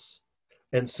officials,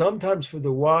 and sometimes for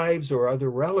the wives or other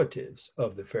relatives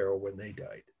of the pharaoh when they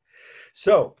died.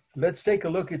 So let's take a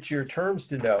look at your terms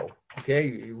to know.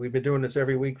 Okay, we've been doing this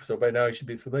every week, so by now you should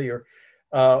be familiar.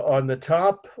 On the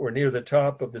top or near the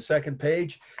top of the second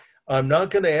page, I'm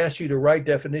not going to ask you to write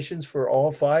definitions for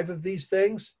all 5 of these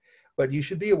things, but you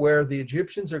should be aware the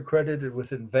Egyptians are credited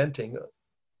with inventing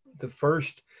the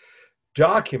first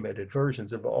documented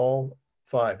versions of all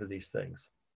 5 of these things.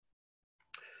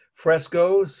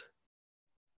 Frescoes,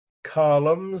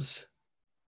 columns,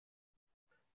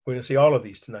 we're going to see all of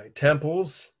these tonight.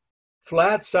 Temples,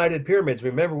 flat-sided pyramids.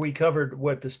 Remember, we covered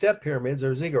what the step pyramids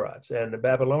or ziggurats, and the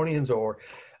Babylonians or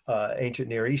ancient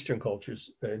Near Eastern cultures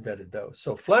invented those.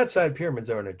 So flat-sided pyramids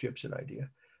are an Egyptian idea.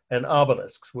 And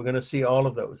obelisks, we're going to see all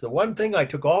of those. The one thing I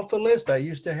took off the list I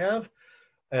used to have,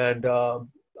 and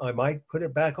I might put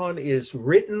it back on, is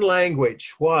written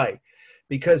language. Why?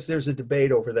 Because there's a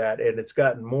debate over that, and it's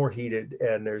gotten more heated,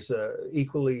 and there's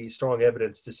equally strong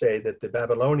evidence to say that the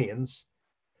Babylonians,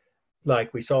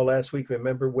 like we saw last week,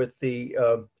 remember with the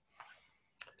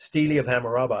Stele of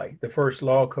Hammurabi, the first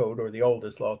law code or the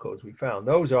oldest law codes we found,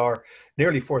 those are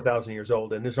nearly 4,000 years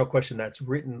old, and there's no question that's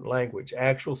written language,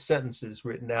 actual sentences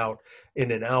written out in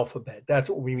an alphabet. That's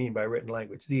what we mean by written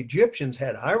language. The Egyptians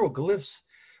had hieroglyphs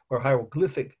or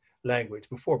hieroglyphic language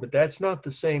before, but that's not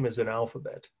the same as an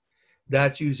alphabet.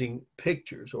 That's using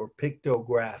pictures or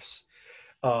pictographs,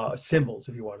 symbols,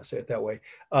 if you want to say it that way,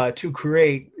 to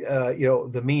create,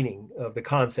 the meaning of the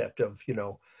concept of,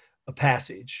 a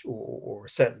passage or a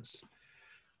sentence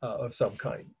of some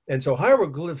kind. And so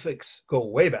hieroglyphics go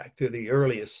way back to the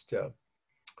earliest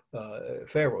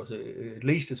pharaohs, at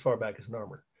least as far back as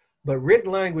Narmer. But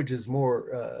written language is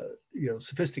more,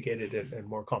 sophisticated and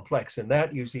more complex, and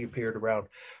that usually appeared around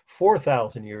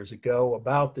 4,000 years ago,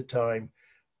 about the time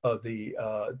of the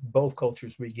both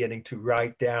cultures beginning to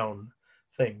write down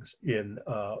things in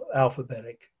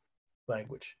alphabetic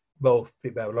language, both the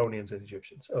Babylonians and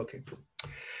Egyptians. Okay,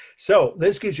 so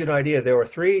this gives you an idea. There were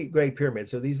 3 great pyramids.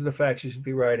 So these are the facts you should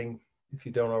be writing if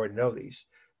you don't already know these.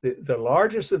 The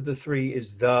largest of the 3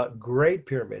 is the Great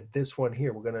Pyramid. This one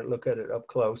here, we're going to look at it up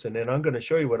close, and then I'm going to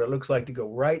show you what it looks like to go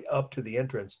right up to the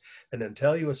entrance, and then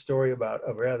tell you a story about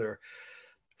a rather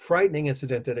frightening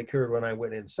incident that occurred when I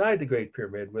went inside the Great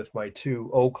Pyramid with my 2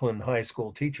 Oakland high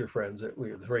school teacher friends. That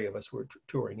the 3 of us were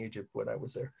touring Egypt when I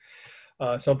was there.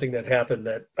 Something that happened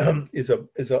that is an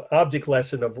object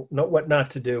lesson of what not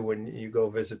to do when you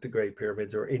go visit the Great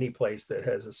Pyramids or any place that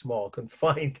has a small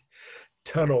confined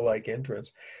tunnel-like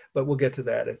entrance. But we'll get to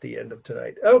that at the end of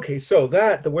tonight. Okay, so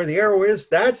where the arrow is,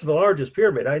 that's the largest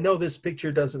pyramid. I know this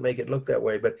picture doesn't make it look that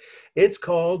way, but it's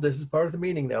called, this is part of the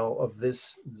meaning now of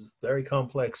this very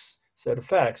complex set of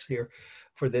facts here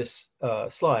for this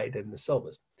slide in the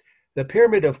syllabus. The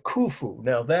Pyramid of Khufu.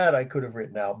 Now that I could have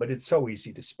written out, but it's so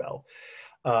easy to spell.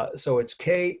 So it's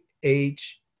K-H-U-F-U.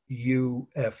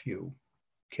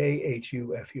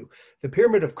 K-H-U-F-U. The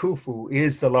Pyramid of Khufu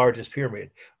is the largest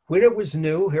pyramid. When it was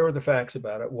new, here are the facts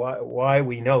about it, why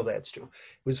we know that's true.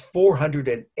 It was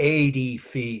 480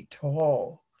 feet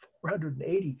tall.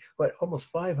 480, but almost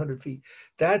 500 feet.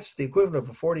 That's the equivalent of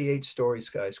a 48-story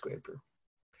skyscraper.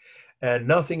 And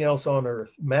nothing else on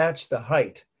Earth matched the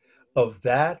height of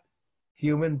that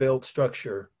human-built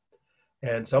structure.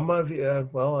 And some of you,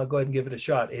 well, I'll go ahead and give it a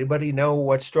shot. Anybody know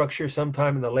what structure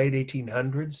sometime in the late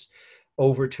 1800s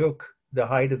overtook the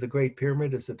height of the Great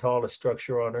Pyramid as the tallest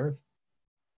structure on Earth?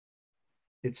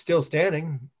 It's still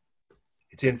standing.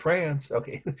 It's in France.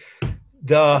 Okay.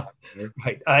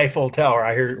 Right, Eiffel Tower.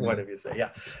 I heard one of you say, yeah,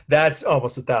 that's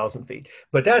almost 1,000 feet.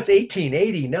 But that's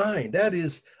 1889. That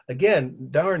is, again,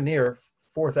 darn near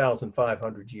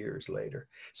 4,500 years later.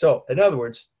 So, in other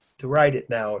words, to write it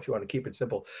now, if you want to keep it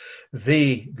simple,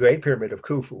 the Great Pyramid of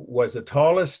Khufu was the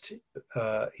tallest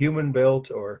human-built,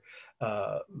 or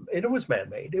it was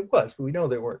man-made. It was, but we know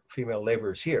there weren't female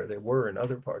laborers here. There were in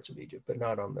other parts of Egypt, but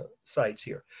not on the sites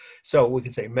here. So we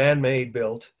can say man-made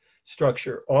built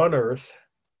structure on Earth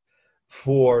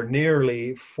for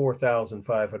nearly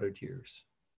 4,500 years.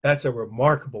 That's a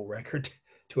remarkable record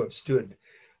to have stood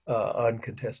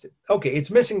uncontested. Okay, it's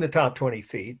missing the top 20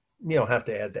 feet. You don't have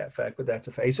to add that fact, but that's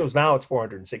a fact. So now it's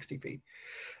 460 feet.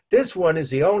 This one is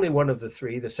the only one of the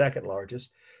 3, the second largest,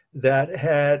 that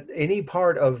had any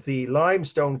part of the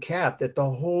limestone cap that the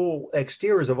whole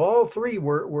exteriors of all three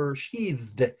were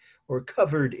sheathed or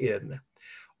covered in.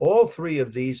 All three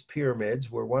of these pyramids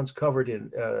were once covered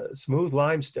in smooth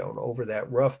limestone over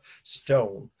that rough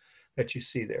stone that you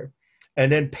see there, and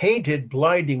then painted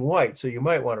blinding white. So you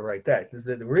might want to write that, because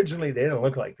originally they didn't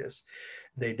look like this.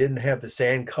 They didn't have the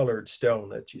sand colored stone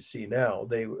that you see now.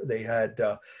 They had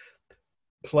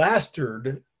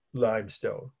plastered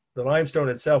limestone. The limestone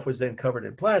itself was then covered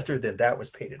in plaster, then that was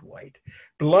painted white,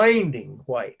 blinding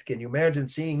white. Can you imagine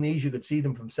seeing these? You could see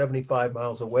them from 75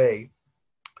 miles away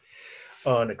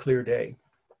on a clear day.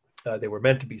 They were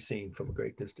meant to be seen from a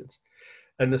great distance.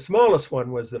 And the smallest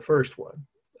one was the first one.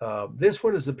 This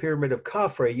one is the Pyramid of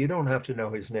Khafre. You don't have to know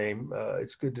his name.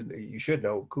 It's good to, you should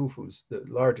know Khufu's the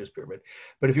largest pyramid.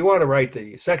 But if you want to write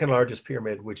the second largest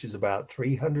pyramid, which is about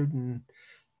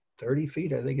 330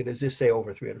 feet, I think it is, just say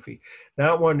over 300 feet.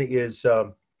 That one is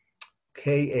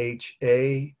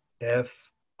Khafre,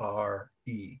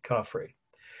 Khafre.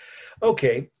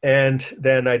 Okay, and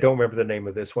then I don't remember the name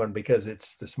of this one because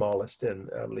it's the smallest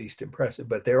and least impressive,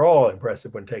 but they're all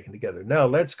impressive when taken together. Now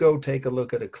let's go take a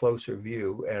look at a closer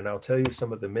view, and I'll tell you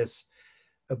some of the myths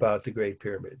about the Great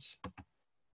Pyramids.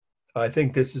 I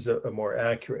think this is a more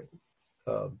accurate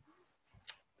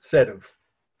set of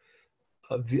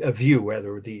a view,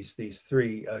 whether these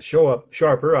three show up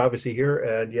sharper, obviously here,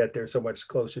 and yet they're so much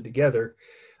closer together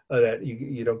that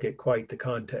you don't get quite the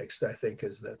context, I think,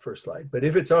 as that first slide. But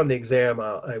if it's on the exam,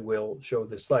 I will show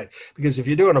this slide, because if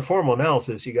you're doing a formal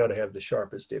analysis, you got to have the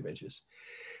sharpest images.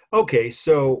 Okay,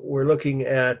 so we're looking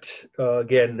at,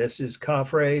 again, this is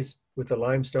Khafre's with the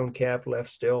limestone cap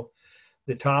left still.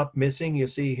 The top missing, you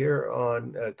see here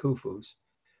on Khufu's.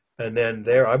 And then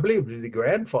there, I believe, the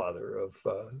grandfather of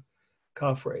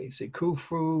Khafre. See,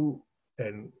 Khufu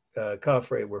and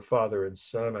Khafre were father and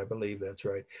son, I believe that's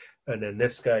right. And then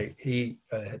this guy, he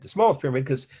had the smallest pyramid,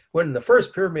 because when the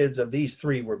first pyramids of these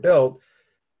three were built,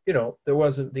 you know, there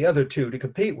wasn't the other two to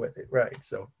compete with it, right?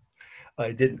 So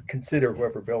I didn't consider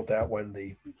whoever built that one,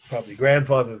 the probably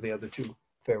grandfather of the other two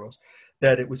pharaohs,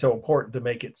 that it was so important to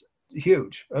make it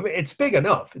huge. I mean, it's big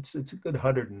enough. It's a good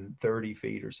 130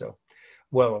 feet or so,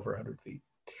 well over 100 feet.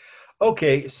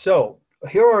 Okay, so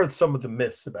here are some of the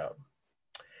myths about them.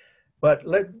 But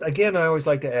again, I always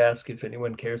like to ask, if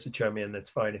anyone cares to chime in, that's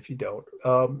fine if you don't.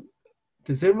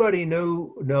 Does everybody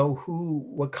know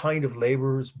what kind of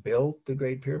laborers built the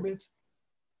Great Pyramids?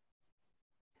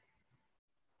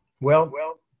 Well,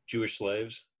 Jewish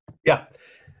slaves. Yeah,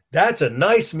 that's a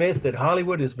nice myth that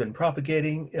Hollywood has been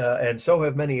propagating, and so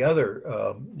have many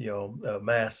other,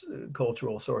 mass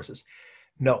cultural sources.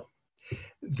 No.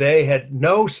 They had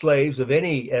no slaves of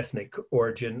any ethnic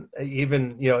origin,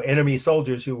 even enemy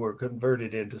soldiers who were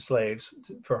converted into slaves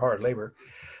for hard labor,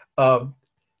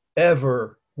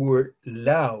 ever were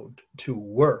allowed to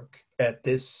work at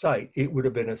this site. It would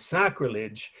have been a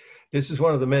sacrilege. This is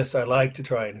one of the myths I like to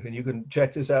try, and you can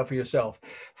check this out for yourself,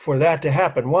 for that to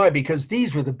happen. Why? Because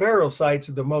these were the burial sites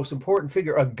of the most important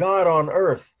figure, a god on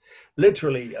earth,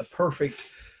 literally a perfect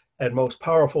and most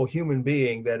powerful human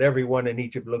being that everyone in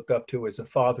Egypt looked up to as a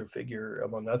father figure,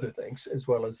 among other things, as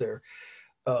well as their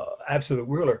absolute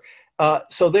ruler.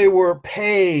 So they were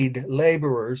paid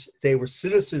laborers. They were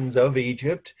citizens of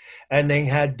Egypt, and they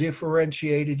had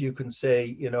differentiated, you can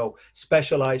say,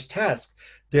 specialized tasks.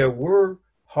 There were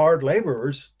hard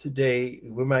laborers today,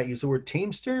 we might use the word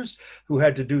teamsters, who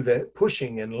had to do the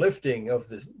pushing and lifting of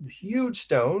the huge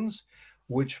stones,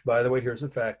 which, by the way, here's a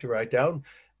fact to write down.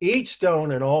 Each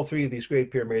stone in all three of these Great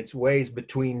Pyramids weighs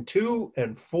between 2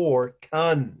 and 4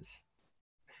 tons.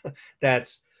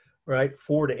 That's right,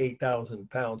 4,000 to 8,000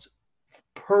 pounds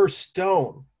per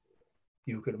stone.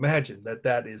 You can imagine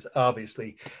that is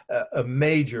obviously a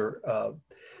major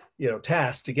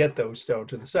task to get those stones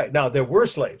to the site. Now, there were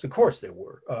slaves, of course there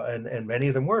were, and many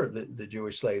of them were the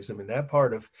Jewish slaves. I mean, that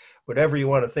part of whatever you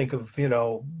want to think of,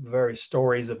 various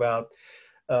stories about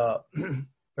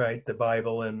right, the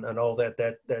Bible and all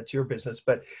that's your business.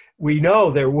 But we know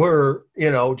there were,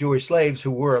 Jewish slaves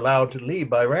who were allowed to leave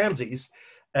by Ramses,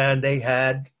 and they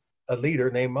had a leader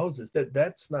named Moses.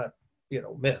 That's not,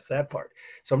 myth, that part.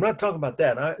 So I'm not talking about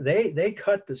that. They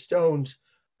cut the stones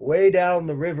way down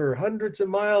the river, hundreds of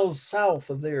miles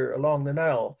south of there along the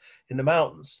Nile in the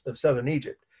mountains of southern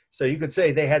Egypt. So you could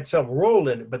say they had some role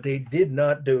in it, but they did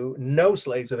not no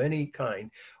slaves of any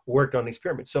kind worked on these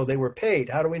pyramids. So they were paid.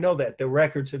 How do we know that? The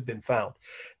records have been found.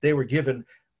 They were given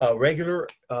regular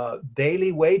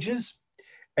daily wages,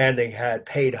 and they had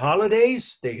paid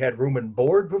holidays. They had room and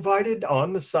board provided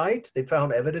on the site. They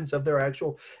found evidence of their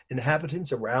actual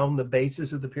inhabitants around the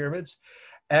bases of the pyramids.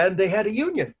 And they had a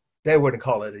union. They wouldn't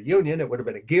call it a union. It would have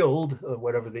been a guild, or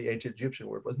whatever the ancient Egyptian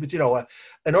word was. But,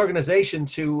 an organization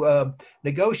to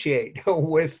negotiate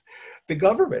with the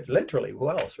government, literally, who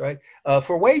else, right?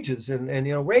 For wages and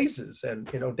raises and,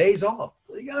 days off.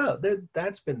 Yeah,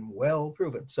 that's been well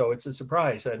proven. So it's a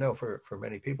surprise, I know, for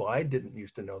many people. I didn't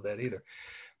used to know that either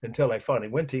until I finally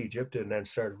went to Egypt and then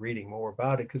started reading more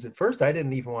about it. Because at first I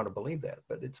didn't even want to believe that,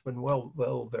 but it's been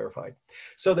well verified.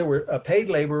 So there were paid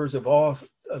laborers of all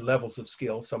levels of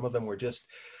skill. Some of them were just,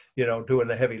 doing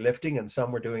the heavy lifting, and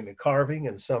some were doing the carving,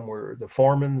 and some were the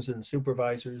foremans and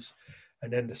supervisors,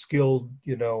 and then the skilled,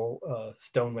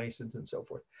 stonemasons and so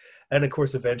forth. And of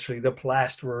course, eventually the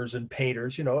plasterers and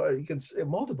painters, you can see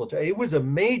multiple. It was a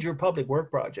major public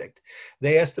work project.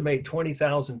 They estimate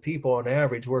 20,000 people on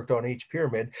average worked on each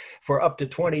pyramid for up to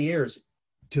 20 years.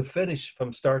 To finish,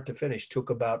 from start to finish,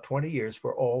 took about 20 years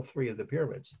for all three of the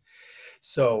pyramids.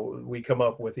 So we come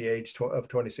up with the age of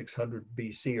 2600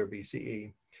 BC or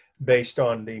BCE based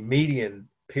on the median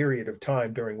period of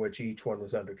time during which each one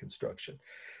was under construction.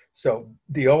 So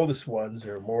the oldest ones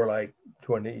are more like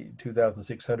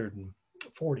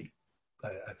 2,640. I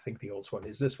think the oldest one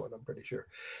is this one, I'm pretty sure.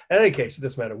 In any case, it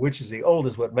doesn't matter which is the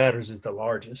oldest. What matters is the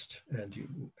largest, and you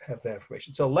have that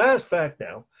information. So last fact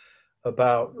now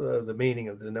about the meaning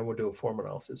of and then we'll do a form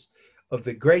analysis of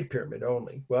the Great Pyramid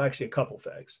only. Well, actually, a couple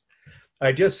facts.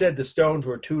 I just said the stones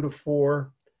were 2 to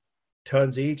 4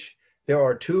 tons each. There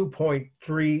are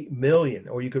 2.3 million,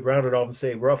 or you could round it off and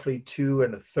say roughly 2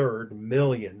 1/3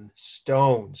 million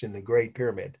stones in the Great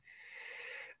Pyramid.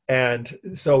 And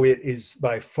so it is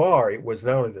by far, it was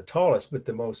not only the tallest, but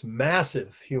the most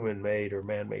massive human-made or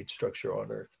man-made structure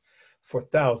on Earth for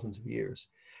thousands of years.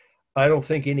 I don't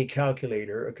think any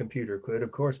calculator, a computer could,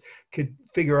 of course, could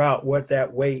figure out what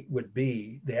that weight would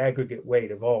be, the aggregate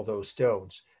weight of all those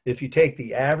stones. If you take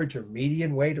the average or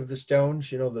median weight of the stones,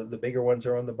 the bigger ones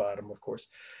are on the bottom, of course,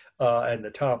 and the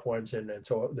top ones. And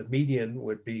so the median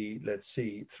would be, let's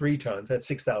see, 3 tons. That's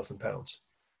 6,000 pounds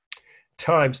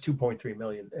times 2.3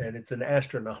 million. And it's an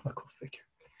astronomical figure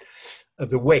of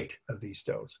the weight of these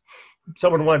stones.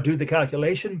 Someone want to do the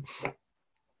calculation?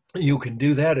 You can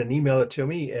do that and email it to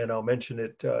me, and I'll mention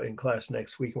it in class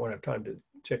next week. I won't have time to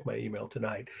check my email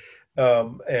tonight,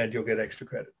 and you'll get extra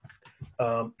credit.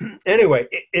 Anyway,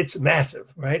 it's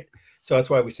massive, right? So that's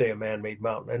why we say a man-made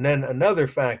mountain. And then another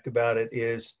fact about it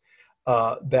is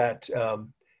that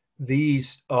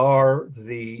these are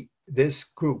this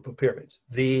group of pyramids,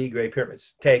 the Great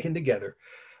Pyramids, taken together,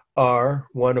 are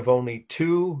one of only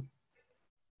 2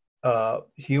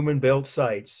 human-built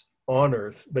sites on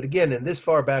Earth. But again, in this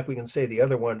far back, we can say the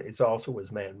other one is also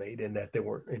was man-made, in that there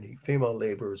weren't any female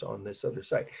laborers on this other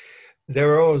site.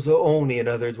 There is only, in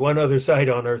other words, one other site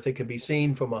on Earth that can be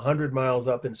seen from 100 miles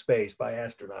up in space by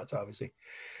astronauts, obviously,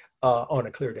 on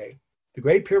a clear day. The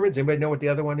Great Pyramids, anybody know what the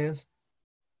other one is?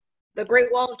 The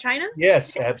Great Wall of China?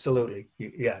 Yes, absolutely.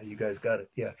 Yeah, you guys got it.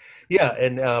 Yeah.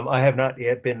 And I have not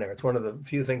yet been there. It's one of the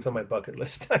few things on my bucket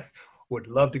list. I would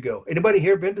love to go. Anybody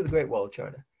here been to the Great Wall of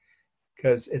China?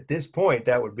 Because at this point,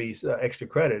 that would be extra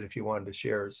credit if you wanted to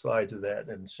share slides of that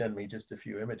and send me just a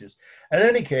few images. In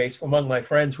any case, among my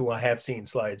friends who I have seen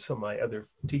slides from my other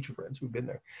teacher friends who've been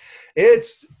there,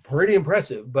 it's pretty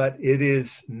impressive, but it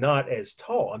is not as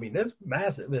tall. I mean, that's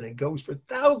massive, and it goes for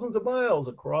thousands of miles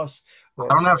across. I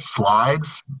don't have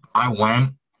slides. I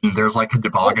went, and there's like a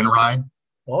toboggan ride.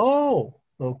 Oh,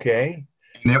 okay.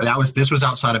 And this was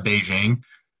outside of Beijing,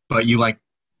 but you like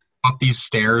up these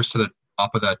stairs to the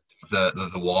top of the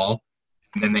wall,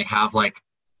 and then they have like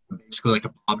basically like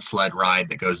a bobsled ride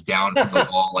that goes down from the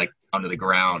wall like onto the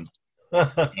ground.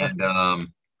 And I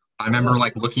remember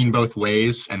like looking both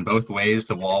ways, and both ways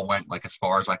the wall went like as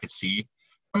far as I could see.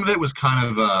 Some of it was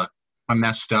kind of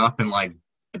messed up and like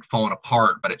had fallen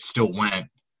apart, but it still went,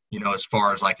 as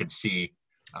far as I could see.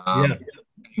 Yeah. And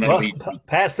then we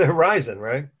past the horizon,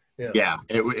 right? Yeah.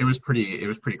 It was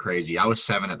pretty crazy. I was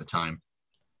 7 at the time.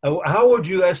 How would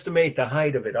you estimate the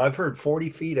height of it? I've heard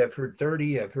 40 feet, I've heard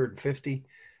 30, I've heard 50.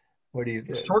 What do you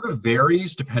think? It sort of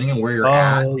varies depending on where you're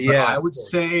at. Yeah. I would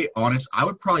say, I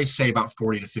would probably say about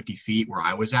 40 to 50 feet where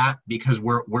I was at, because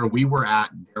where we were at,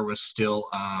 there was still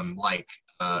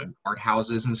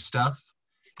guardhouses and stuff.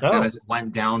 Oh. And as it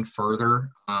went down further,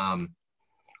 I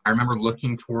remember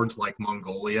looking towards like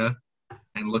Mongolia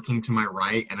and looking to my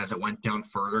right, and as it went down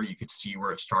further, you could see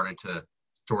where it started to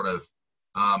sort of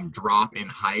drop in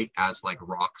height as like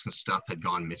rocks and stuff had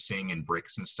gone missing and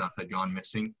bricks and stuff had gone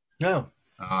missing. No.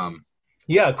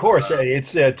 Yeah, of course.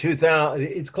 It's 2000.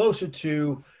 It's closer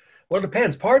to. Well, it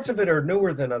depends. Parts of it are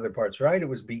newer than other parts, right? It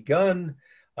was begun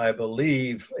I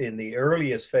believe, in the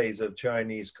earliest phase of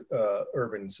Chinese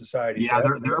urban society. Yeah,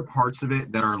 So there are parts of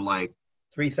it that are like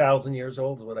 3,000 years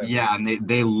old is what I yeah, believe. and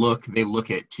they look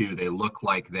it too. They look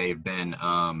like they've been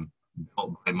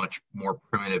built by much more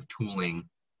primitive tooling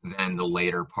than the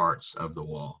later parts of the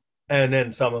wall. And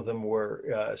then some of them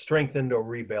were strengthened or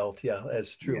rebuilt. Yeah,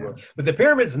 as true. Yeah. But the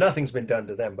pyramids, nothing's been done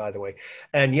to them, by the way.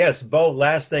 And yes, Bo,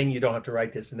 last thing, you don't have to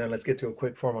write this. And then let's get to a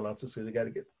quick formal analysis because we got to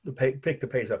get pick the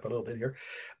pace up a little bit here.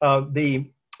 The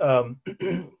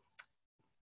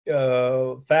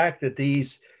fact that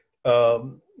these,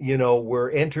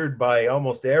 were entered by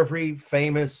almost every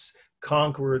famous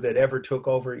conqueror that ever took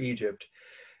over Egypt.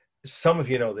 Some of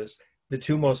you know this. The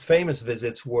two most famous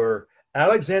visits were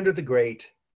Alexander the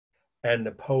Great and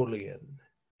Napoleon.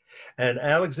 And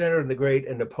Alexander the Great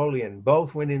and Napoleon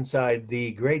both went inside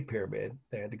the Great Pyramid.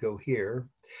 They had to go here,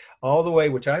 all the way,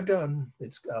 which I've done.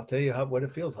 I'll tell you what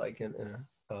it feels like in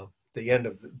the end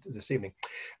of this evening.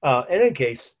 In any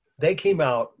case, they came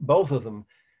out, both of them,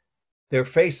 their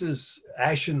faces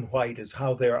ashen white is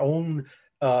how their own,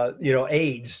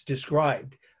 aides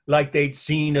described, like they'd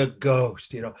seen a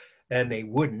ghost, and they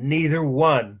wouldn't, neither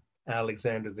one,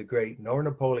 Alexander the Great nor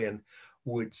Napoleon,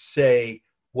 would say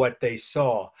what they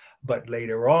saw. But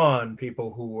later on,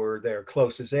 people who were their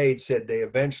closest aides said they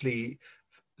eventually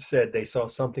said they saw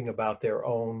something about their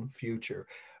own future.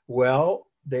 Well,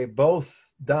 they both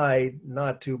died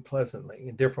not too pleasantly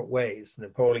in different ways.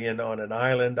 Napoleon on an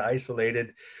island,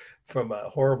 isolated from a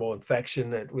horrible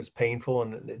infection that was painful,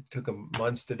 and it took him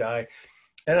months to die.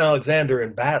 And Alexander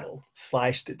in battle,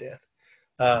 slashed to death.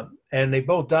 And they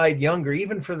both died younger,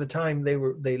 even for the time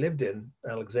they lived in.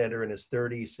 Alexander in his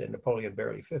 30s and Napoleon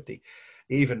barely 50.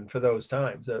 Even for those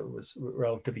times, it was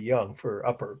relatively young for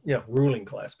upper, ruling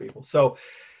class people. So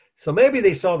maybe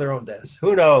they saw their own deaths.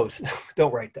 Who knows?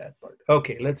 Don't write that part.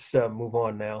 Okay, let's move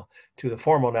on now to the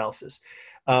formal analysis.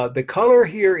 The color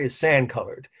here is sand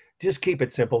colored. Just keep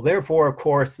it simple. Therefore, of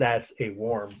course, that's a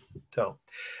warm tone.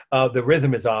 The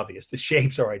rhythm is obvious. The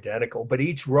shapes are identical, but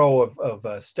each row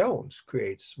of stones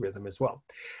creates rhythm as well.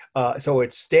 So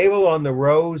it's stable on the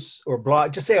rows or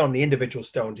block, just say on the individual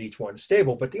stones, each one is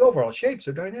stable, but the overall shapes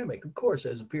are dynamic, of course,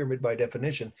 as a pyramid by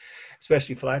definition,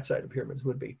 especially flat-sided pyramids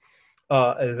would be.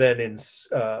 And then in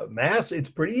mass, it's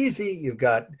pretty easy. You've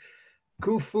got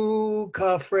Khufu,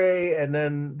 Khafre, and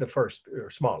then the first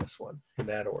or smallest one in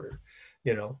that order.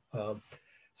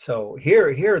 So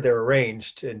here they're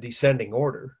arranged in descending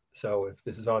order. So if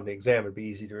this is on the exam, it'd be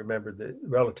easy to remember the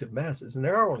relative masses, and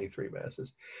there are only 3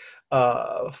 masses.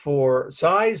 For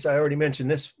size, I already mentioned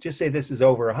this. Just say this is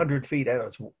over 100 feet. I know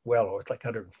it's it's like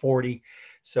 140.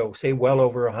 So say well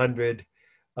over 100.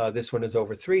 This one is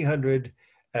over 300,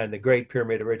 and the Great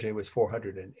Pyramid originally was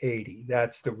 480.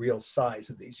 That's the real size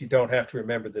of these. You don't have to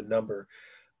remember the number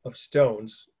of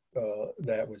stones.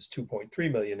 That was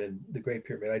 2.3 million in the Great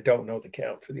Pyramid. I don't know the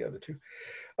count for the other two.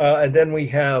 And then we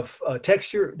have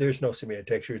texture. There's no simulated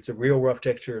texture. It's a real rough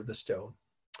texture of the stone.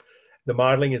 The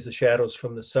modeling is the shadows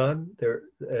from the sun. There,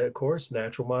 of course,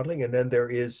 natural modeling. And then there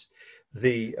is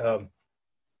the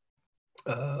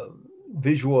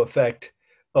visual effect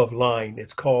of line.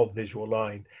 It's called visual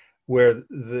line, where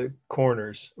the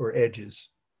corners or edges,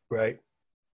 right,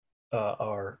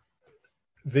 are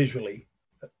visually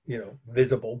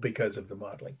visible because of the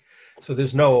modeling. So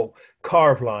there's no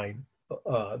carved line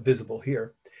visible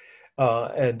here.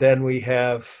 And then we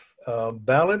have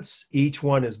balance. Each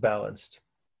one is balanced.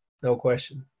 No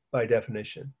question. By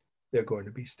definition, they're going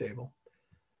to be stable.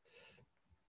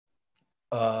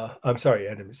 I'm sorry,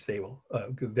 enemy stable.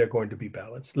 They're going to be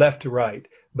balanced left to right,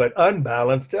 but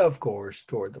unbalanced, of course,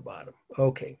 toward the bottom.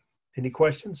 Okay. Any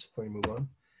questions before we move on?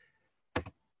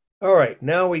 All right.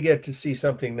 Now we get to see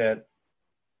something that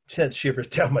sent shivers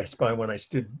down my spine when I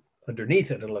stood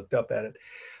underneath it and looked up at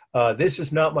it. This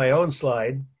is not my own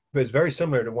slide, but it's very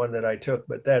similar to one that I took,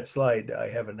 but that slide I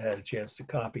haven't had a chance to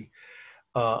copy.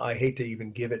 I hate to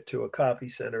even give it to a copy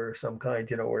center or some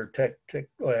kind, or tech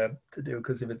lab to do,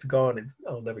 because if it's gone,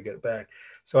 I'll never get it back.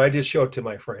 So I just show it to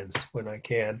my friends when I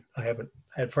can. I haven't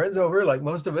had friends over like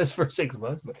most of us for 6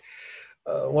 months, but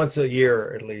once a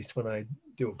year at least, when I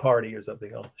do a party or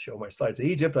something, I'll show my slides of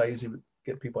Egypt. I usually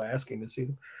get people asking to see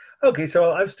them. Okay,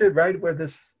 so I've stood right where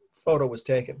this photo was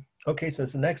taken. Okay, so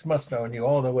it's the next must-know, and you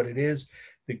all know what it is.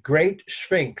 The Great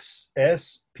Sphinx,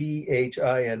 Sphinx,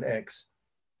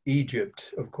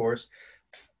 Egypt, of course,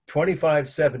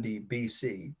 2570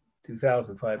 BC,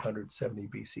 2570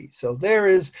 BC. So there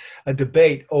is a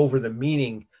debate over the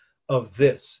meaning of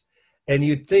this. And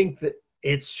you'd think that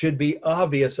it should be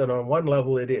obvious, and on one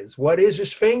level it is. What is a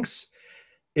sphinx?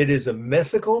 It is a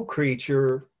mythical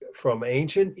creature from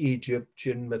ancient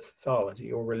Egyptian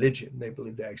mythology or religion. They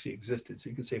believed they actually existed. So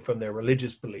you could say from their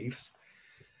religious beliefs,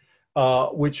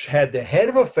 which had the head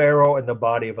of a pharaoh and the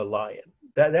body of a lion.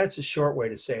 That's a short way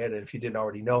to say it. And if you didn't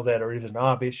already know that or even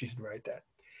obvious, you should write that.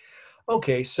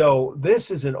 Okay, so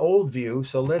this is an old view.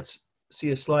 So let's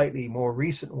see a slightly more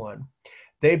recent one.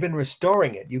 They've been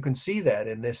restoring it. You can see that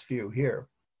in this view here.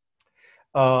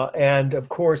 And of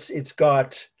course, it's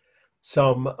got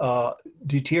some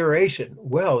deterioration.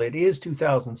 Well, it is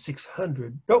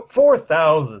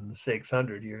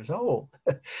 4,600 years old.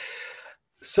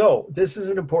 So this is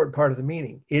an important part of the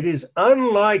meaning. It is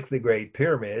unlike the Great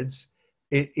Pyramids.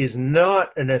 It is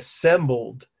not an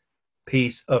assembled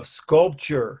piece of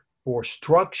sculpture or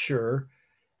structure.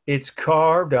 It's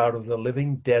carved out of the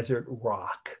living desert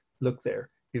rock. Look there.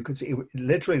 You can see,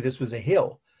 literally, this was a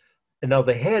hill. And now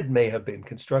the head may have been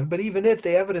constructed, but even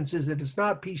the evidence is that it's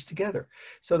not pieced together.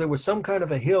 So there was some kind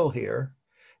of a hill here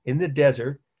in the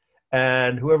desert,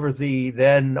 and whoever the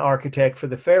then architect for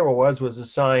the pharaoh was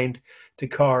assigned to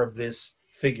carve this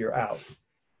figure out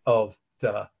of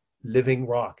the living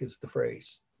rock, is the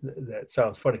phrase. That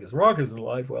sounds funny because rock isn't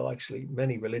alive. Well, actually,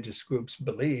 many religious groups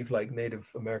believe, like Native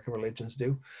American religions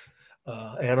do.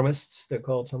 Animists, they're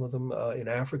called, some of them in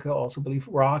Africa also believe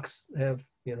rocks have,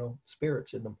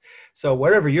 spirits in them. So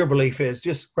whatever your belief is,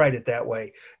 just write it that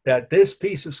way, that this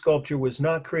piece of sculpture was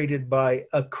not created by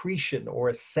accretion or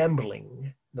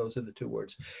assembling, those are the two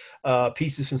words,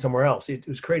 pieces from somewhere else. It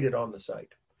was created on the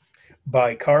site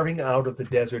by carving out of the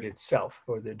desert itself,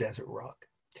 or the desert rock.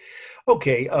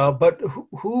 Okay, but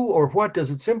who or what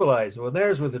does it symbolize? Well,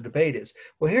 there's where the debate is.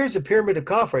 Well, here's the Pyramid of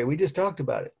Khafre. We just talked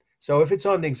about it. So if it's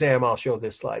on the exam, I'll show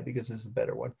this slide because this is a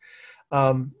better one.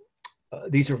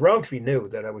 These are relatively new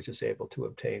that I was just able to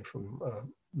obtain from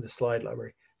the slide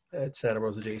library at Santa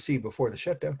Rosa JC before the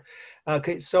shutdown.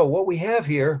 Okay, so what we have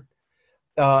here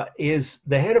is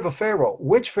the head of a pharaoh.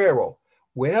 Which pharaoh?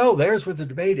 Well, there's where the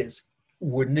debate is.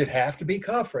 Wouldn't it have to be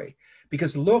Khafre?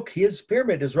 Because look, his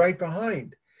pyramid is right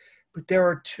behind. But there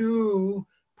are two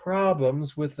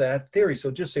problems with that theory. So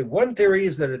just say one theory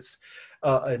is that it's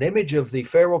an image of the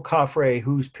pharaoh Khafre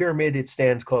whose pyramid it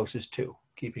stands closest to,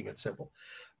 keeping it simple.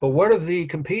 But what of the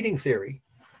competing theory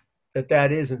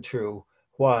that isn't true?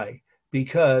 Why?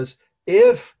 Because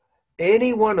if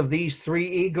any one of these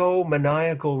three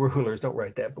egomaniacal rulers, don't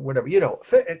write that, but whatever,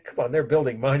 come on, they're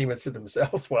building monuments to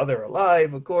themselves while they're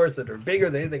alive, of course, that are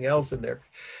bigger than anything else in their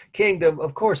kingdom.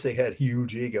 Of course, they had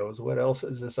huge egos. What else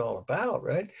is this all about,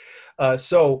 right?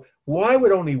 So why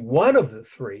would only one of the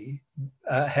three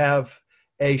have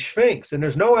a sphinx? And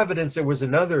there's no evidence there was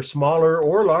another smaller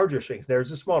or larger sphinx.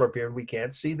 There's a smaller pyramid. We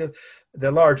can't see the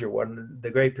larger one. The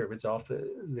Great Pyramid's off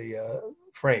the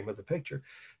frame of the picture.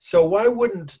 So why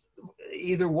wouldn't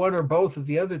either one or both of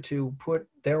the other two put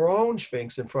their own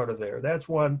sphinx in front of there? That's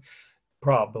one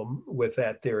problem with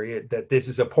that theory, that this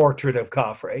is a portrait of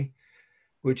Khafre,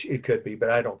 which it could be, but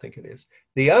I don't think it is.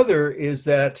 The other is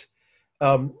that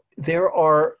there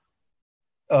are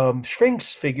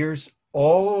sphinx figures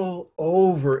all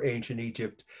over ancient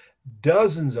Egypt.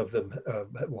 Dozens of them,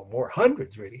 more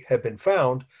hundreds really, have been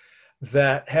found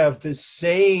that have the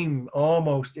same,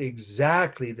 almost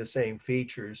exactly the same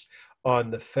features on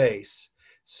the face.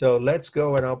 So let's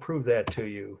go and I'll prove that to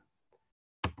you.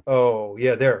 Oh,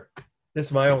 yeah, there. This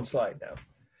is my own slide now.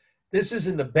 This is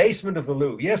in the basement of the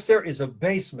Louvre. Yes, there is a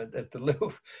basement at the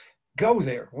Louvre. Go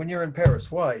there when you're in Paris.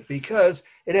 Why? Because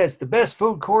it has the best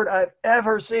food court I've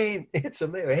ever seen. It's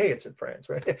amazing. Hey, it's in France,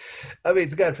 right? I mean,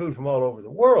 it's got food from all over the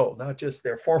world, not just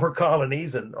their former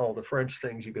colonies and all the French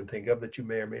things you can think of that you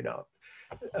may or may not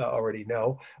already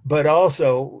know, but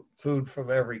also food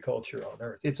from every culture on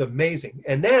earth. It's amazing.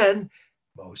 And then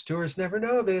most tourists never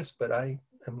know this, but I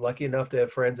am lucky enough to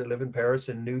have friends that live in Paris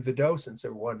and knew the docents,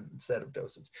 or one set of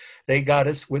docents. They got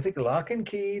us with a lock and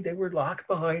key. They were locked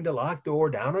behind a locked door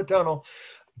down a tunnel,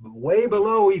 way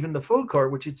below even the food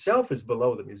court, which itself is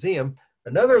below the museum.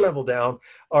 Another level down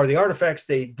are the artifacts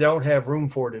they don't have room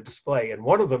for to display. And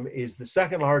one of them is the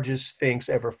second largest sphinx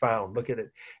ever found. Look at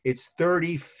it. It's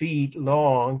 30 feet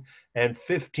long and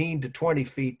 15 to 20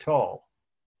 feet tall.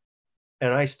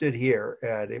 And I stood here,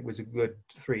 and it was a good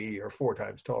 3 or 4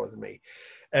 times taller than me.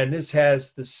 And this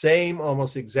has the same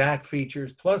almost exact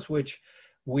features, plus which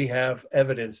we have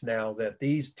evidence now that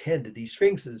these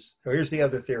sphinxes, so here's the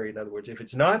other theory, in other words, if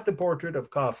it's not the portrait of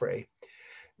Khafre,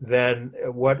 then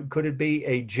what could it be?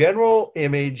 A general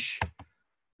image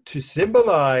to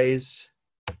symbolize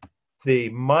the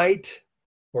might,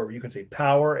 or you can say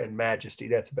power and majesty.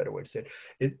 That's a better way to say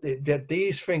it. That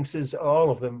these sphinxes,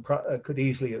 all of them could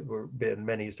easily have been,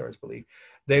 many historians believe,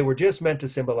 they were just meant to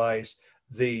symbolize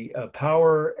the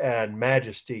power and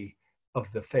majesty of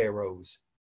the pharaohs,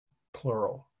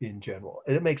 plural in general.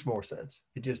 And it makes more sense.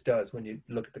 It just does when you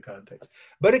look at the context.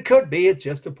 But it could be it's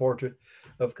just a portrait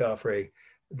of Khafre,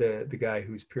 the guy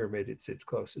whose pyramid it sits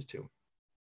closest to.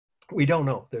 We don't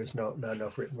know. There's not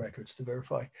enough written records to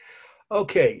verify.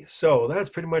 Okay, so that's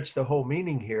pretty much the whole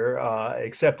meaning here,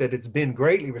 except that it's been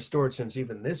greatly restored since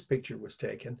even this picture was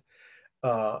taken.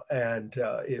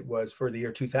 It was for the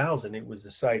year 2000. It was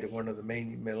the site of one of the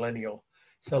main millennial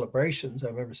celebrations.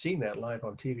 I've ever seen that live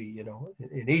on TV. You know,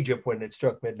 in Egypt when it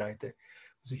struck midnight, there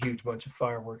was a huge bunch of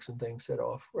fireworks and things set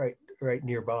off right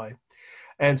nearby.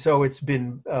 And so it's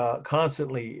been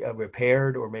constantly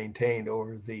repaired or maintained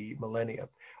over the millennia.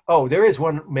 Oh, there is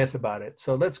one myth about it.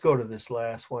 So let's go to this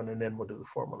last one and then we'll do the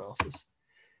formal analysis.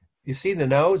 You see the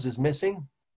nose is missing?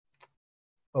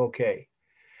 Okay.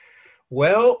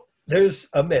 Well, there's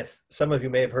a myth. Some of you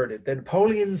may have heard it. That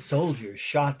Napoleon's soldiers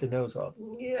shot the nose off.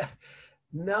 Yeah.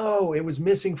 No, it was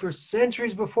missing for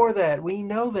centuries before that. We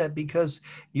know that because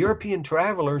European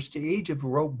travelers to Egypt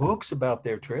wrote books about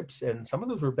their trips, and some of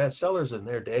those were bestsellers in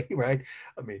their day, right?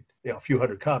 I mean, you know, a few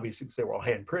hundred copies because they were all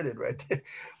hand printed, right?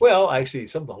 Well, actually,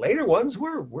 some of the later ones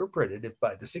were printed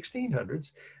by the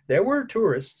 1600s. There were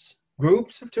tourists,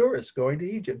 groups of tourists going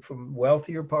to Egypt from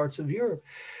wealthier parts of Europe.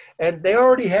 And they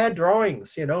already had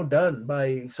drawings, you know, done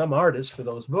by some artist for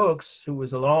those books who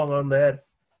was along on that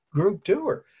group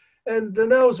tour. And the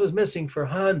nose was missing for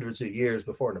hundreds of years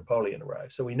before Napoleon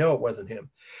arrived. So we know it wasn't him.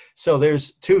 So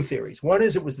there's two theories. One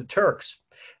is it was the Turks.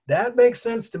 That makes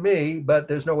sense to me, but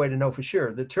there's no way to know for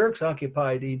sure. The Turks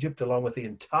occupied Egypt along with the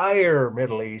entire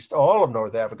Middle East, all of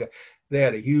North Africa. They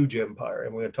had a huge empire,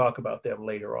 and we're going to talk about them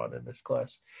later on in this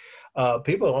class.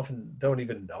 People often don't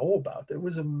even know about it. It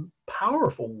was a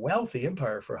powerful, wealthy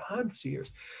empire for hundreds of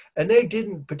years. And they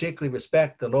didn't particularly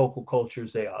respect the local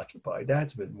cultures they occupied.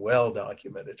 That's been well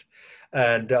documented.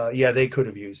 And yeah, they could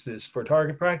have used this for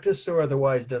target practice or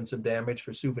otherwise done some damage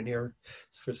for souvenirs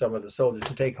for some of the soldiers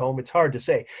to take home. It's hard to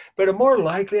say. But a more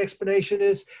likely explanation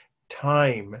is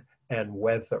time and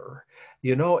weather.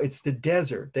 You know, it's the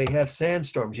desert. They have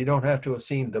sandstorms. You don't have to have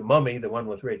seen The Mummy, the one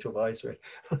with Rachel Weisz, right?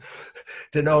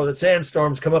 to know that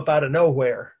sandstorms come up out of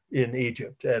nowhere in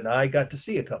Egypt. And I got to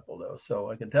see a couple of those.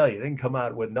 So I can tell you, they can come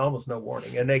out with almost no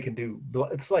warning. And they can do,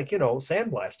 it's like, you know,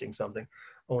 sandblasting something,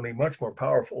 only much more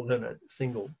powerful than a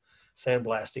single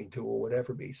sandblasting tool would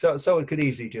ever be. So it could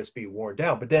easily just be worn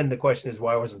down. But then the question is,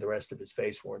 why wasn't the rest of his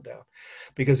face worn down?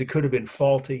 Because it could have been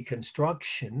faulty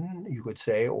construction, you could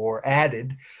say, or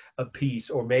added a piece,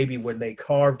 or maybe when they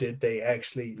carved it, they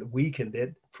actually weakened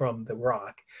it from the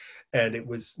rock, and it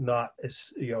was not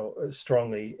as, you know,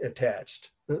 strongly attached.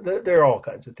 There are all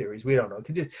kinds of theories. We don't know.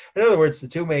 In other words, the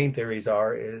two main theories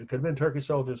are it could have been Turkish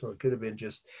soldiers, or it could have been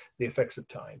just the effects of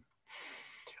time.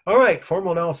 All right,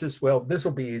 formal analysis. Well, this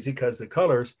will be easy because the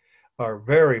colors are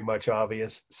very much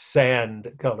obvious.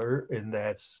 Sand color, and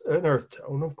that's an earth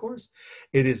tone, of course.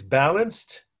 It is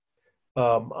balanced.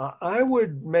 I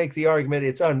would make the argument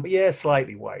it's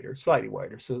slightly wider.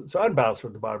 So unbalanced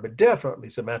from the bottom, but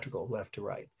definitely symmetrical left to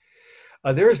right.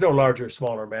 There is no larger or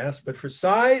smaller mass, but for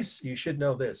size, you should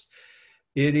know this.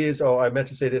 It is, I meant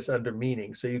to say this under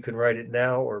meaning, so you can write it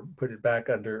now or put it back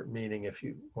under meaning if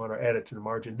you want to add it to the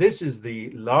margin. This is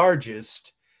the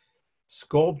largest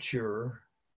sculpture,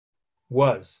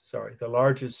 the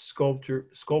largest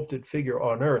sculpted figure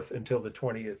on Earth until the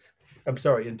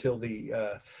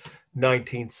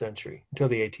 19th century, until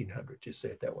the 1800s, just say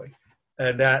it that way.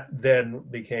 And that then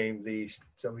became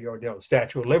some of you already know, the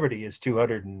Statue of Liberty is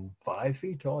 205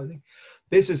 feet tall, I think.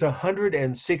 This is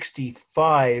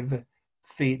 165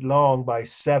 feet long by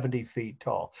 70 feet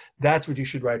tall. That's what you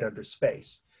should write under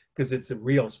space, because it's a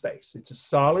real space. It's a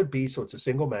solid piece, so it's a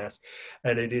single mass,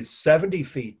 and it is 70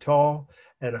 feet tall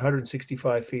and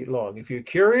 165 feet long. If you're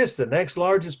curious, the next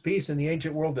largest piece in the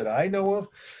ancient world that I know of,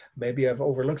 maybe I've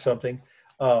overlooked something,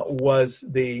 was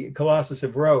the Colossus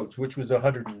of Rhodes, which was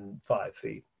 105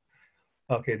 feet.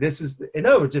 Okay, this is, in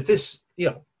other words, if this, you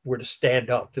know, were to stand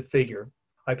up to figure,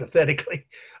 hypothetically,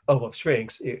 of a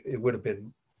Sphinx, it would have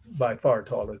been by far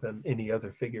taller than any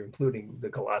other figure, including the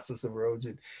Colossus of Rhodes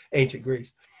in ancient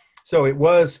Greece. So it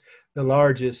was the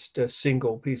largest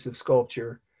single piece of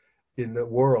sculpture in the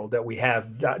world that we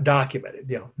have documented,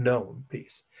 you know, known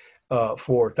piece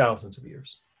for thousands of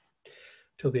years,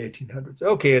 till the 1800s.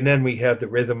 Okay, and then we have the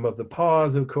rhythm of the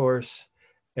paws, of course,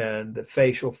 and the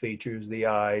facial features, the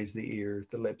eyes, the ears,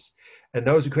 the lips. And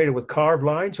those are created with carved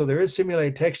lines, so there is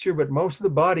simulated texture, but most of the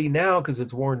body now, because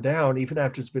it's worn down, even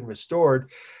after it's been restored,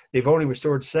 they've only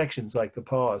restored sections like the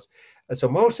paws. And so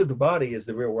most of the body is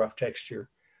the real rough texture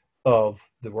of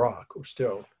the rock or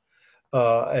stone.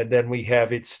 And then we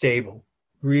have it stable,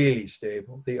 really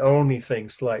stable. The only thing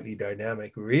slightly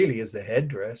dynamic really is the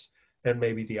headdress and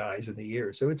maybe the eyes and the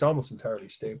ears. So it's almost entirely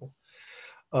stable.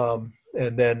 And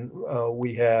then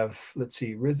we have, let's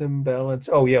see, rhythm, balance.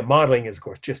 Oh yeah, modeling is of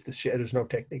course just there's no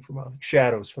technique for modeling.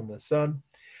 Shadows from the sun,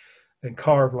 and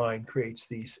carved line creates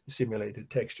these simulated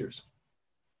textures.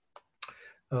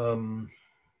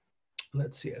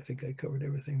 Let's see, I think I covered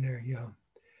everything there. Yeah.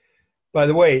 By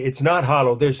the way, it's not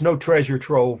hollow. There's no treasure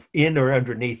trove in or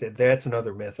underneath it. That's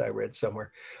another myth I read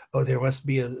somewhere. Oh, there must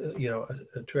be a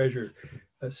treasure,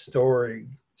 a storage,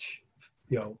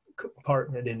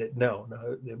 compartment in it. No,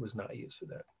 it was not used for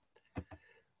that.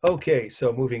 Okay,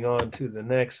 so moving on to the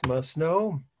next must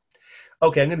know.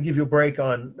 Okay, I'm going to give you a break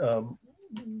on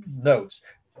notes.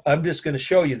 I'm just going to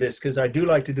show you this because I do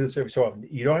like to do this every so often.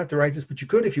 You don't have to write this, but you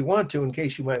could if you want to, in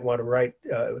case you might want to write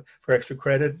for extra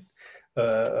credit.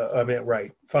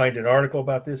 Find an article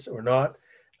about this or not,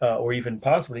 or even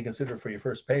possibly consider it for your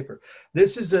first paper.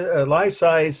 This is a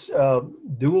life-size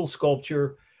dual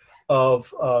sculpture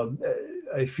of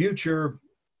a future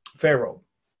pharaoh,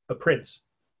 a prince,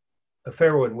 a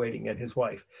pharaoh in waiting, and his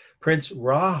wife. Prince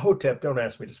Rahotep, don't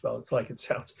ask me to spell it, it's like it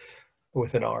sounds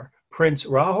with an R. Prince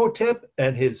Rahotep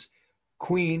and his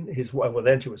queen,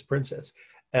 then she was princess,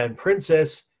 and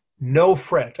Princess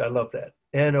Nofret, I love that,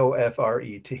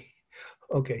 Nofret.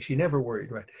 Okay, she never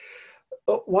worried, right?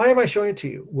 Why am I showing it to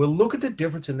you? Well, look at the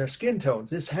difference in their skin tones.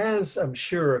 This has, I'm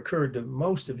sure, occurred to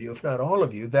most of you, if not all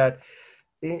of you, that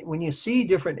when you see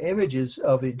different images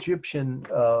of Egyptian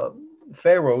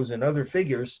pharaohs and other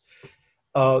figures,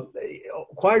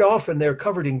 quite often they're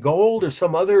covered in gold or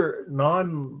some other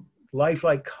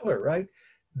non-lifelike color, right?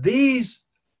 These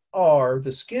are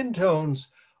the skin tones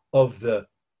of the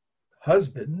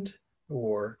husband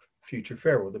or future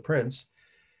pharaoh, the prince,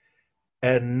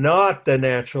 and not the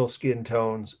natural skin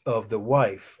tones of the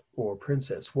wife or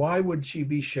princess. Why would she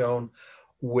be shown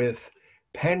with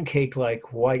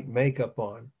pancake-like white makeup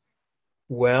on?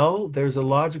 Well, there's a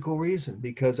logical reason,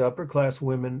 because upper class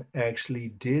women actually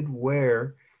did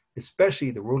wear, especially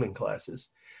the ruling classes,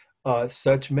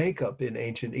 such makeup in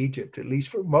ancient Egypt, at least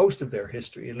for most of their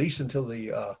history, at least until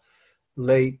the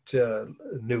late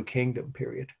New Kingdom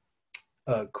period.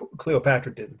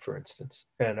 Cleopatra didn't, for instance,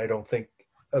 and I don't think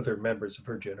other members of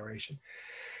her generation.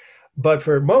 But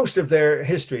for most of their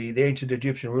history, the ancient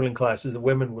Egyptian ruling classes, the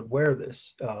women would wear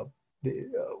this.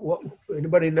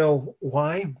 Anybody know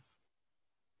why?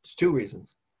 It's two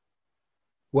reasons.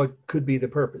 What could be the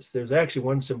purpose? There's actually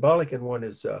one symbolic and one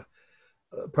is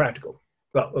practical.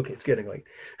 Well, okay, it's getting late.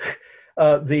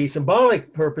 The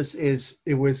symbolic purpose is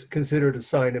it was considered a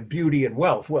sign of beauty and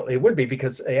wealth. Well, it would be,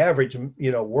 because an average,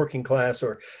 working class,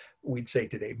 or we'd say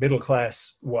today middle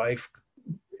class wife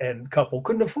and couple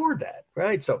couldn't afford that,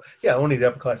 right? So yeah, only the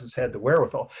upper classes had the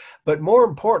wherewithal. But more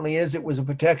importantly is it was a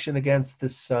protection against the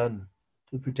sun,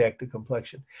 to protect the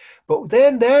complexion. But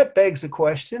then that begs the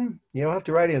question, you don't have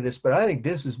to write any of this, but I think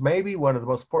this is maybe one of the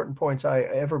most important points I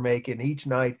ever make in each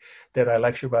night that I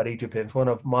lecture about Egypt. And it's one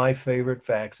of my favorite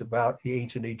facts about the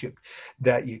ancient Egypt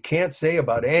that you can't say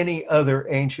about any other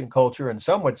ancient culture, and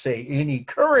some would say any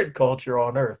current culture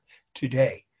on earth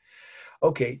today.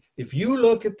 Okay, if you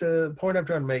look at the point I'm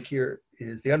trying to make here,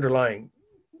 is the underlying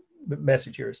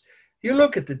message here is, you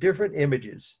look at the different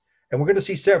images, and we're going to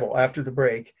see several after the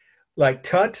break, like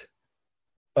Tut,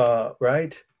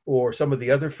 right? Or some of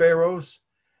the other pharaohs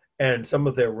and some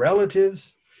of their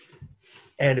relatives.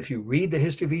 And if you read the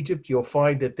history of Egypt, you'll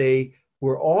find that they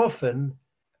were often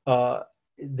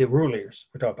the rulers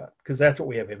we're talking about, because that's what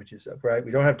we have images of, right?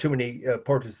 We don't have too many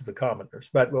portraits of the commoners.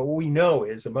 But what we know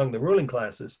is among the ruling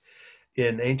classes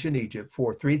in ancient Egypt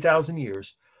for 3,000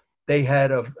 years, they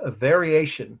had a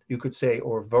variation, you could say,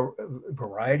 or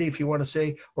variety, if you want to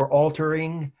say, or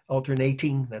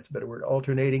alternating, that's a better word,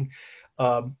 alternating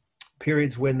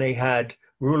periods when they had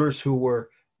rulers who were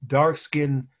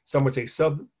dark-skinned, some would say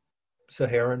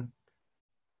sub-Saharan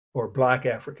or black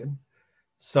African,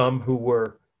 some who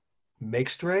were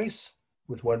mixed race,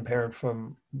 with one parent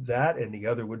from that, and the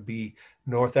other would be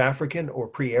North African or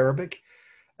pre-Arabic.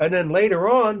 And then later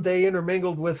on, they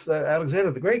intermingled with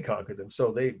Alexander the Great, conquered them.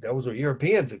 So those were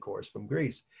Europeans, of course, from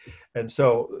Greece. And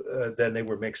so then they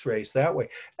were mixed race that way.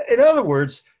 In other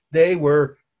words, they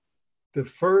were the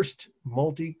first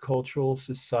multicultural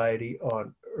society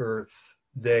on earth.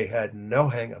 They had no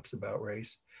hangups about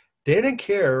race. They didn't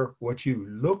care what you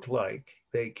looked like.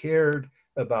 They cared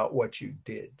about what you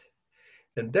did.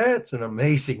 And that's an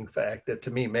amazing fact that to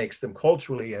me makes them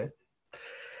culturally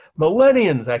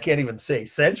millenniums, I can't even say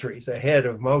centuries ahead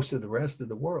of most of the rest of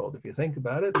the world, if you think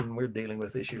about it. And we're dealing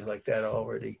with issues like that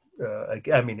already. Yet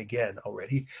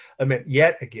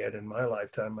again in my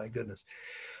lifetime, my goodness.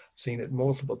 Seen it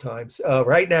multiple times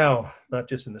right now, not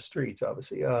just in the streets,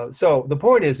 obviously. So the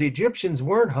point is, the Egyptians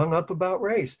weren't hung up about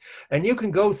race. And you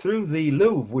can go through the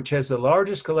Louvre, which has the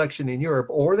largest collection in Europe,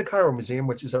 or the Cairo Museum,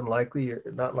 which is not likely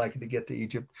to get to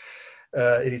Egypt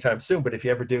anytime soon. But if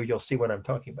you ever do, you'll see what I'm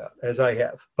talking about, as I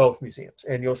have, both museums.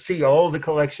 And you'll see all the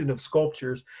collection of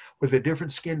sculptures with the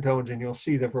different skin tones, and you'll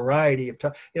see the variety of,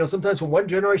 sometimes from one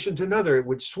generation to another, it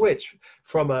would switch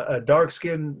from a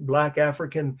dark-skinned Black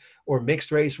African or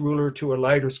mixed race ruler to a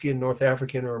lighter-skinned North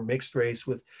African or mixed race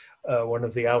with one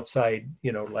of the outside,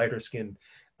 lighter-skinned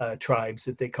tribes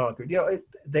that they conquered.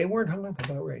 They weren't hung up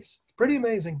about race. It's pretty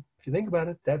amazing. If you think about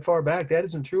it, that far back, that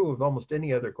isn't true of almost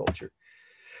any other culture.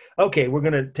 Okay, we're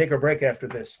going to take our break after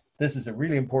this. This is a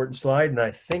really important slide, and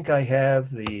I think I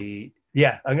have I'm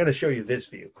going to show you this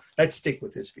view. Let's stick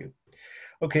with this view.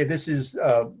 Okay, this is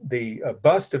the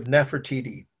bust of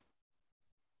Nefertiti.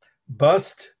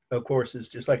 Bust, of course, is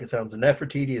just like it sounds.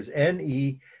 Nefertiti is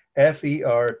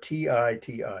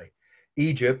Nefertiti.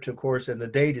 Egypt, of course, and the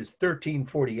date is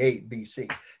 1348 BC.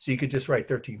 So you could just write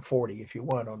 1340 if you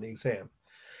want on the exam.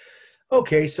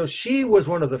 Okay, so she was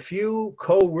one of the few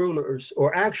co-rulers,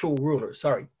 or actual rulers.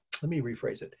 Sorry, let me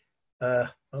rephrase it.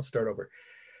 I'll start over.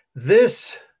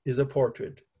 This is a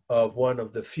portrait of one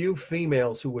of the few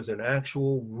females who was an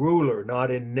actual ruler,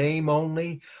 not in name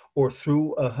only or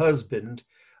through a husband,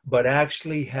 but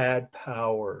actually had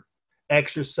power,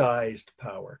 exercised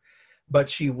power. But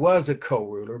she was a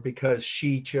co-ruler because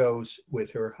she chose with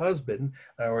her husband.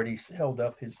 I already held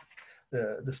up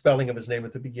the spelling of his name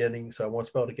at the beginning, so I won't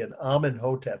spell it again.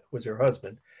 Amenhotep was her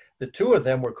husband. The two of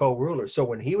them were co-rulers. So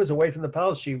when he was away from the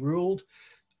palace, she ruled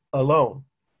alone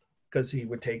because he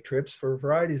would take trips for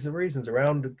varieties of reasons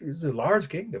around. It was a large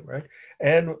kingdom, right?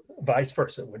 And vice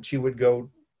versa. When she would go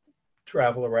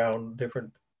travel around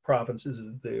different provinces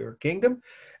of their kingdom,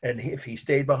 and if he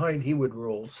stayed behind, he would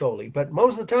rule solely. But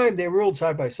most of the time, they ruled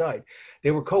side by side.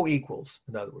 They were co-equals,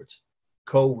 in other words.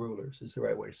 Co-rulers is the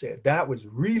right way to say it. That was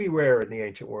really rare in the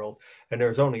ancient world, and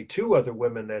there's only two other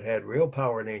women that had real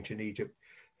power in ancient Egypt,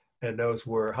 and those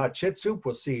were Hatshepsut.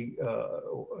 We'll see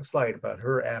a slide about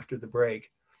her after the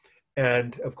break,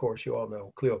 and of course you all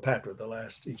know Cleopatra, the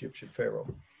last Egyptian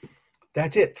pharaoh.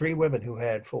 That's it. Three women who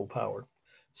had full power.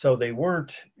 So they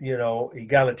weren't,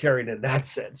 egalitarian in that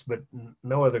sense, but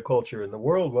no other culture in the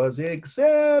world was,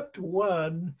 except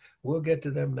one. We'll get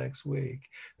to them next week.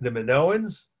 The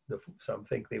Minoans. Some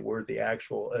think they were the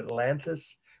actual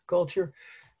Atlantis culture.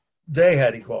 They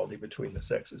had equality between the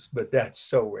sexes, but that's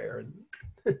so rare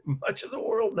in much of the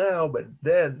world now, but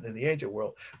then in the ancient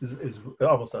world is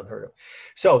almost unheard of.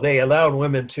 So they allowed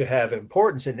women to have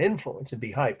importance and influence and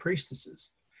be high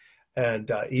priestesses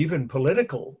and even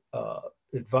political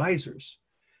advisors,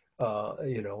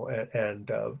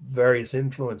 and various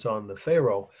influence on the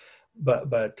pharaoh,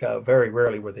 but very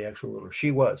rarely were the actual ruler.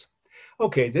 She was.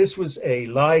 Okay, this was a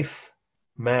life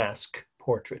mask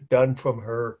portrait done from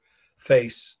her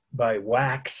face by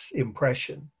wax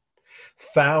impression,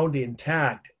 found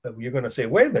intact. You're going to say,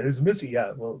 wait a minute, it's missing.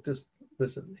 Yeah, well, just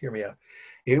listen, hear me out.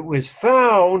 It was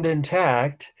found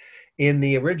intact in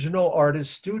the original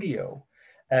artist's studio,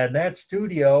 and that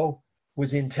studio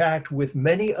was intact with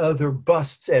many other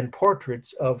busts and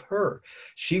portraits of her.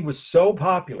 She was so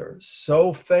popular,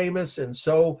 so famous, and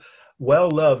so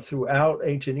well-loved throughout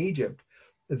ancient Egypt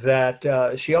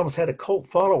that she almost had a cult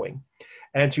following,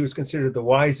 and she was considered the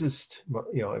wisest,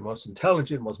 most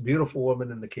intelligent, most beautiful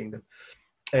woman in the kingdom,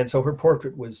 and so her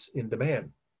portrait was in demand.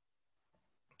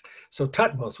 So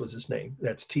Thutmose was his name.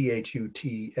 That's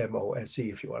Thutmose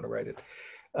if you want to write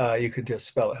it. You could just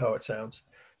spell it how it sounds.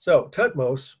 So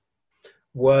Thutmose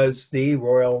was the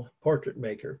royal portrait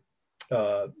maker,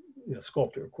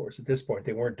 sculptor, of course. At this point,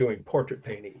 they weren't doing portrait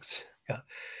paintings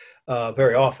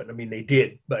very often. I mean, they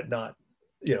did, but not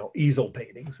easel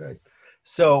paintings, right?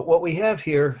 So what we have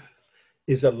here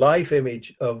is a life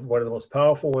image of one of the most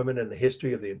powerful women in the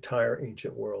history of the entire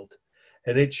ancient world.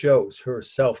 And it shows her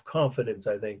self-confidence,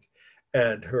 I think,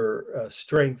 and her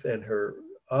strength and her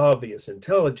obvious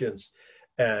intelligence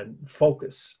and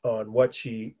focus on what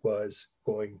she was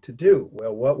going to do.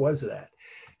 Well, what was that?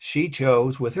 She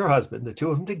chose, with her husband, the two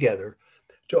of them together,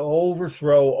 to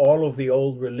overthrow all of the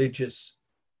old religious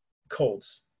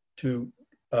cults, to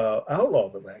outlaw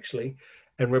them, actually,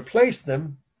 and replace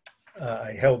them.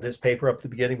 I held this paper up at the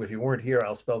beginning, but if you weren't here,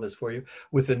 I'll spell this for you.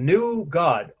 With a new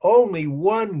God, only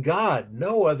one God,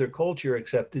 no other culture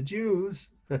except the Jews.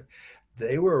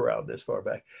 They were around this far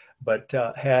back, but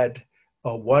had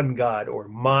a one God or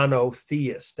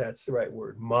monotheist. That's the right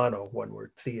word. Mono, one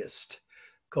word, theist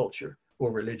culture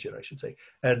or religion, I should say.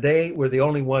 And they were the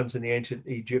only ones in the ancient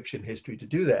Egyptian history to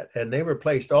do that. And they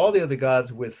replaced all the other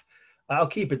gods with, I'll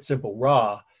keep it simple,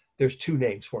 Ra. There's two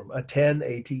names for him. Aten,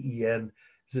 A-T-E-N,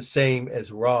 is the same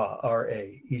as Ra,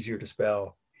 R-A, easier to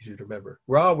spell, easier to remember.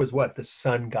 Ra was what? The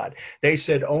sun god. They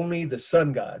said only the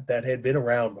sun god that had been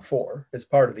around before, as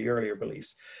part of the earlier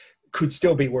beliefs, could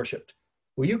still be worshipped.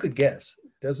 Well, you could guess.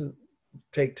 It doesn't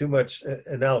take too much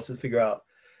analysis to figure out.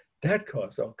 That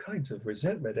caused all kinds of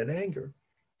resentment and anger.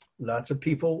 Lots of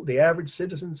people, the average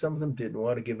citizen, some of them didn't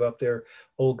want to give up their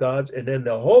old gods. And then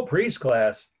the whole priest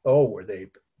class, oh, were they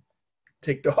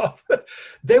ticked off?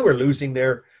 They were losing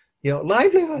their,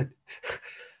 livelihood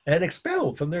and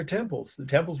expelled from their temples. The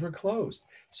temples were closed.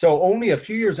 So only a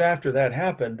few years after that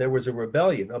happened, there was a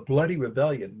rebellion, a bloody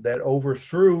rebellion that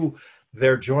overthrew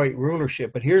their joint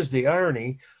rulership. But here's the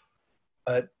irony.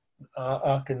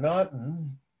 Akhenaten,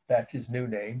 that's his new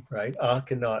name, right?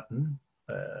 Akhenaten.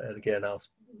 And again, I'm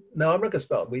not going to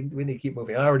spell it. We need to keep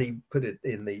moving. I already put it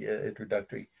in the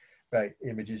introductory, right,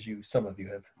 images some of you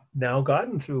have now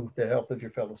gotten through the help of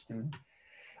your fellow student.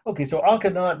 Okay, so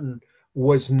Akhenaten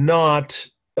was not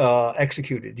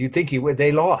executed. You'd think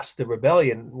they lost. The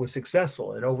rebellion was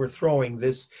successful in overthrowing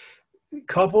this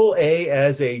couple A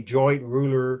as a joint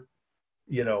ruler,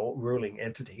 ruling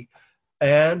entity,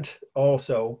 and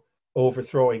also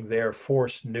overthrowing their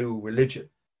forced new religion.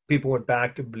 People went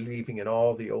back to believing in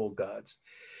all the old gods.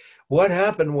 What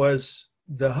happened was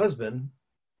the husband,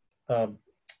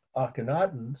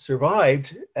 Akhenaten,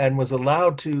 survived and was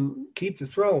allowed to keep the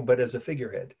throne, but as a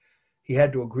figurehead. He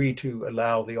had to agree to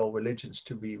allow the old religions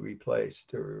to be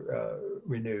replaced or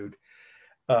renewed.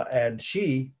 And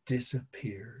she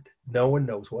disappeared. No one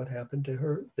knows what happened to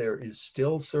her. There is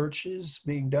still searches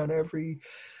being done every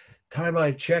time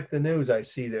I check the news. I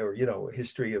see there,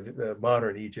 history of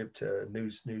modern Egypt,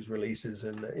 news releases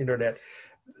and the internet.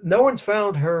 No one's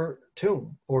found her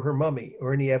tomb or her mummy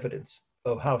or any evidence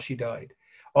of how she died.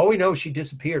 All we know is she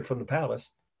disappeared from the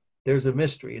palace. There's a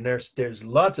mystery, and there's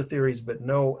lots of theories, but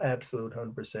no absolute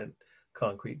 100%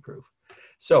 concrete proof.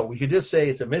 So we could just say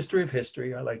it's a mystery of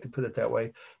history, I like to put it that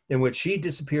way, in which she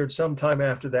disappeared sometime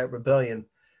after that rebellion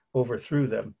overthrew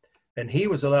them. And he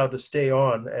was allowed to stay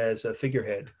on as a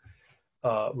figurehead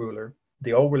ruler.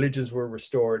 The old religions were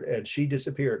restored, and she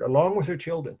disappeared along with her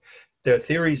children. The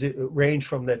theories range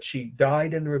from that she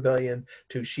died in the rebellion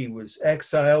to she was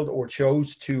exiled or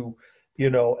chose to,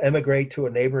 emigrate to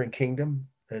a neighboring kingdom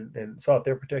and sought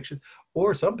their protection.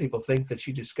 Or some people think that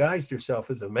she disguised herself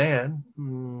as a man.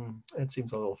 That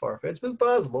seems a little far-fetched, but it's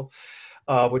possible.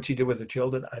 What she did with her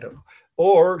children, I don't know.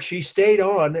 Or she stayed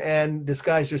on and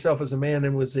disguised herself as a man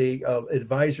and was the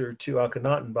advisor to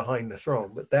Akhenaten behind the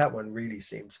throne. But that one really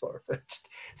seems far-fetched.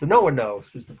 So no one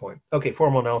knows, is the point. Okay,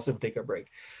 formal analysis, we'll take a break.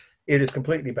 It is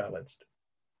completely balanced,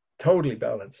 totally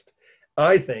balanced.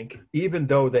 I think, even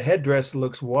though the headdress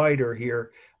looks wider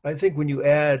here, I think when you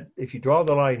add, if you draw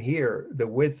the line here, the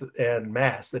width and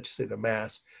mass, let's just say the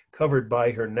mass, covered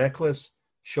by her necklace,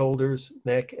 shoulders,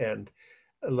 neck, and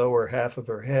lower half of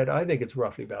her head, I think it's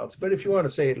roughly balanced. But if you want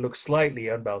to say it looks slightly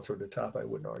unbalanced toward the top, I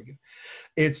wouldn't argue.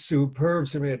 It's superb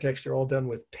similar texture, all done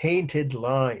with painted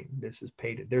line. This is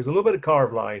painted. There's a little bit of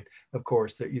carved line, of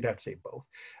course, that you'd have to say both.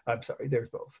 I'm sorry,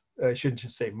 there's both. I shouldn't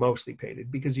just say mostly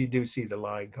painted, because you do see the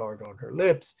line carved on her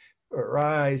lips, her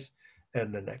eyes,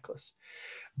 and the necklace.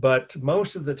 But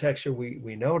most of the texture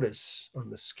we notice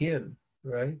on the skin,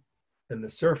 right? And the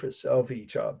surface of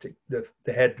each object,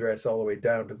 the headdress all the way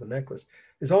down to the necklace,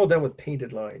 is all done with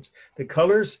painted lines. The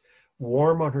colors,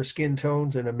 warm on her skin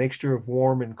tones and a mixture of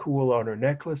warm and cool on her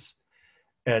necklace.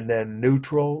 And then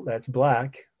neutral, that's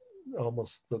black.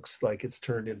 Almost looks like it's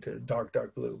turned into dark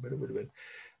blue, but it would have been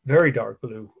very dark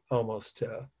blue, almost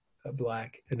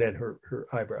black. And then her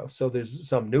eyebrows. So there's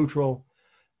some neutral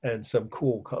and some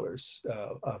cool colors,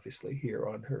 obviously, here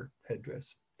on her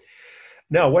headdress.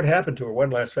 Now, what happened to her? One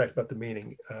last fact about the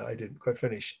meaning. I didn't quite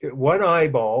finish. One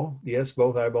eyeball, yes,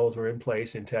 both eyeballs were in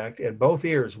place, intact, and both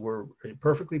ears were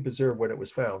perfectly preserved when it was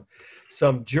found.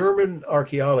 Some German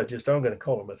archaeologist, I'm going to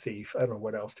call him a thief, I don't know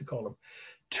what else to call him,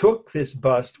 took this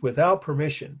bust without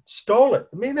permission, stole it.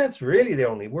 I mean, that's really the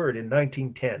only word, in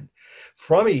 1910,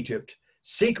 from Egypt,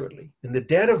 secretly, in the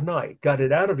dead of night, got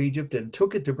it out of Egypt and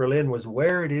took it to Berlin, was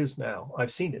where it is now.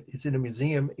 I've seen it. It's in a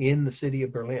museum in the city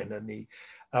of Berlin and the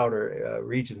outer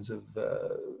regions of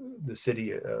the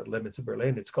city limits of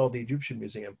Berlin. It's called the Egyptian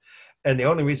Museum. And the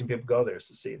only reason people go there is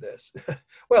to see this.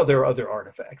 Well, there are other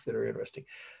artifacts that are interesting.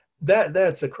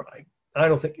 That's a crime. I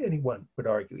don't think anyone would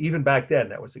argue. Even back then,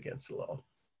 that was against the law.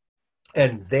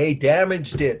 And they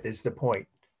damaged it, is the point.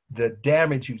 The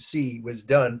damage you see was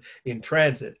done in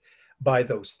transit by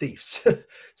those thieves.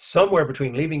 Somewhere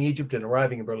between leaving Egypt and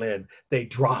arriving in Berlin, they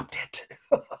dropped it.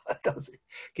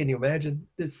 Can you imagine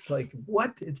this? Like,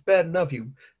 what? It's bad enough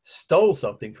you stole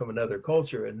something from another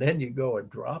culture and then you go and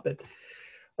drop it.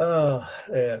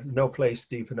 No place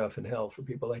deep enough in hell for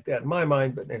people like that, in my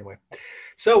mind. But anyway,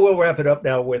 so we'll wrap it up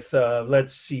now with,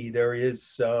 let's see, there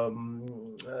is a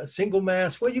single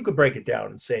mass. Well, you could break it down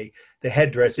and say the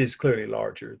headdress is clearly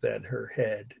larger than her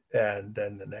head, and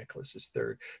then the necklace is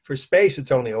third. For space,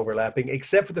 it's only overlapping,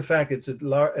 except for the fact it's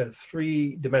a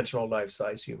three-dimensional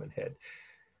life-size human head.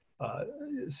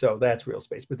 So that's real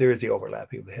space, but there is the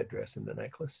overlapping of the headdress and the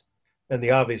necklace, and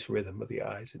the obvious rhythm of the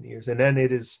eyes and ears. And then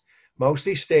it is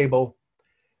mostly stable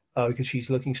because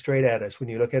she's looking straight at us when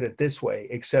you look at it this way,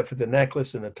 except for the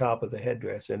necklace and the top of the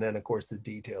headdress, and then of course the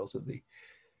details of the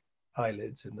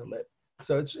eyelids and the lip.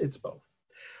 So it's both.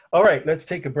 All right, let's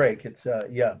take a break. It's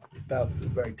about the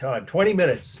right time. 20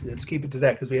 minutes. Let's keep it to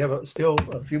that because we have still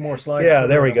a few more slides. Yeah,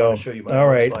 there we go. Show you all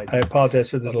right, slides. I apologize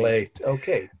for the delay.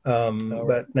 Okay.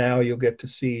 But now you'll get to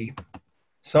see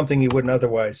something you wouldn't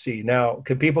otherwise see. Now,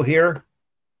 can people hear?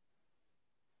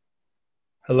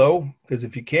 Hello? Because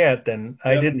if you can't, then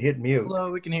I didn't hit mute.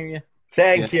 Hello, we can hear you.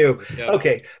 Thank you. Yeah.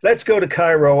 Okay, let's go to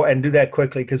Cairo and do that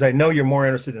quickly because I know you're more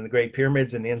interested in the Great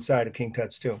Pyramids and the inside of King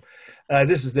Tut's tomb.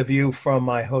 This is the view from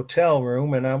my hotel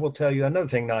room, and I will tell you another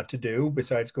thing not to do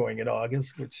besides going in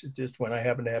August, which is just when I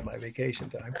happen to have my vacation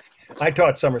time. I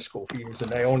taught summer school for years,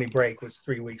 and my only break was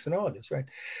 3 weeks in August, right?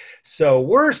 So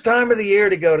worst time of the year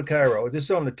to go to Cairo. This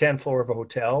is on the 10th floor of a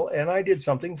hotel, and I did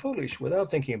something foolish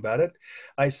without thinking about it.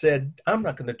 I said, I'm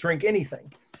not going to drink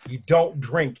anything. You don't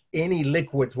drink any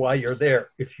liquids while you're there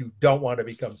if you don't want to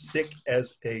become sick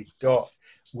as a dog.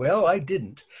 Well, I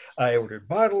didn't. I ordered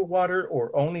bottled water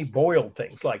or only boiled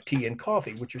things like tea and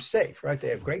coffee, which are safe, right? They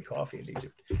have great coffee in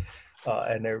Egypt.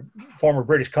 And they're former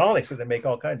British colonies, so they make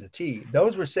all kinds of tea.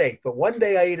 Those were safe. But one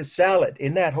day I ate a salad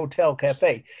in that hotel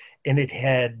cafe, and it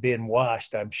had been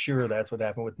washed. I'm sure that's what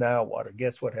happened with Nile water.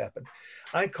 Guess what happened?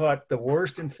 I caught the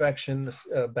worst infection,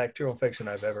 bacterial infection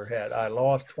I've ever had. I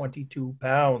lost 22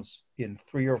 pounds in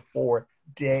 3 or 4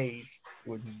 days. It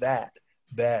was that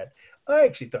bad. I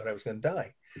actually thought I was going to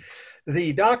die.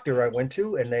 The doctor I went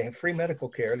to, and they have free medical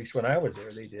care, at least when I was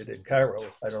there, they did in Cairo.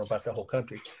 I don't know about the whole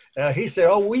country. He said,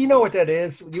 oh, we know what that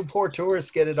is. You poor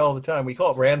tourists get it all the time. We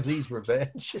call it Ramses'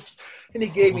 revenge. And he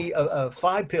gave me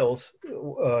 5 pills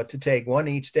to take, 1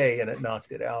 each day, and it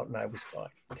knocked it out, and I was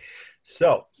fine.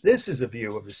 So this is a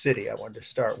view of the city I wanted to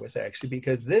start with, actually,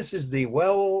 because this is the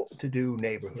well-to-do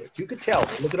neighborhood. You could tell,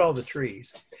 look at all the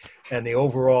trees and the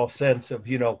overall sense of,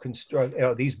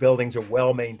 these buildings are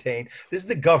well-maintained. This is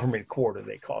the government quarter,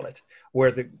 they call it,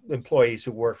 where the employees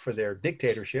who work for their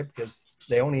dictatorship, because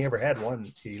they only ever had one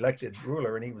elected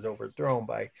ruler, and he was overthrown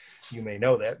by, you may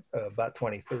know that, about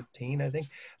 2013, I think,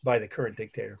 by the current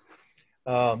dictator.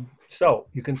 So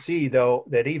you can see, though,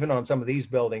 that even on some of these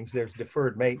buildings, there's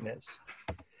deferred maintenance.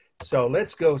 So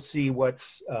let's go see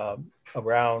what's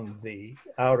around the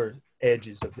outer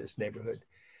edges of this neighborhood.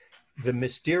 The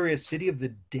mysterious City of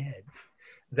the Dead.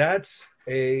 That's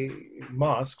a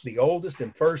mosque, the oldest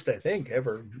and first, I think,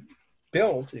 ever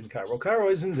built in Cairo. Cairo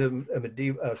isn't a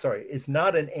medieval, it's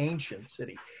not an ancient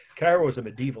city. Cairo is a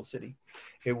medieval city.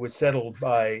 It was settled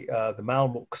by the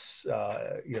Mamluks,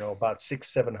 about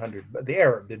 600-700, the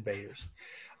Arab invaders.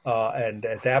 And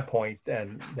at that point,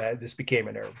 this became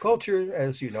an Arab culture.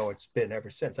 As you know, it's been ever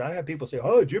since. I have people say,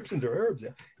 oh, Egyptians are Arabs.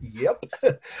 Yep,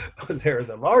 they're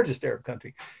the largest Arab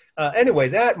country. Anyway,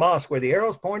 that mosque where the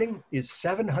arrow's pointing is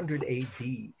 700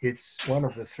 AD. It's one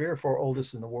of the 3 or 4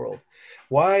 oldest in the world.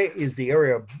 Why is the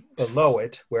area below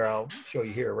it, where I'll show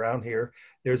you here, around here,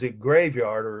 there's a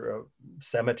graveyard or a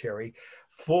cemetery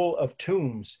full of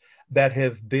tombs that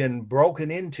have been broken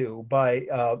into by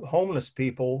homeless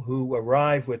people who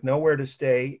arrive with nowhere to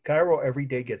stay. Cairo every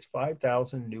day gets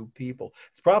 5,000 new people.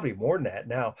 It's probably more than that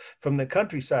now, from the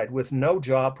countryside with no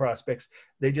job prospects.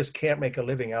 They just can't make a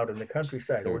living out in the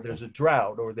countryside, or there's a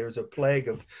drought, or there's a plague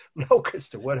of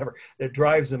locusts or whatever that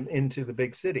drives them into the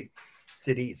big cities.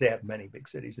 They have many big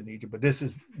cities in Egypt, but this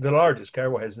is the largest.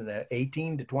 Cairo has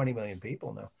 18 to 20 million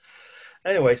people now.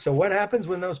 Anyway, so what happens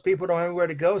when those people don't have anywhere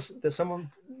to go?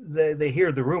 They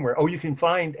hear the rumor, oh, you can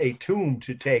find a tomb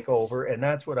to take over. And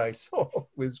that's what I saw. It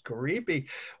was creepy.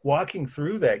 Walking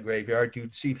through that graveyard,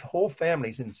 you'd see whole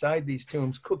families inside these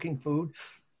tombs cooking food,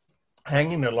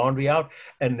 hanging their laundry out,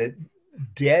 and the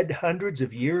dead, hundreds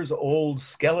of years old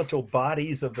skeletal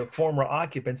bodies of the former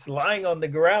occupants lying on the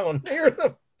ground near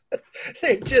them.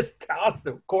 They just tossed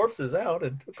the corpses out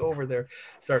and took over their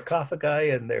sarcophagi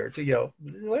and their,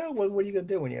 well, what are you going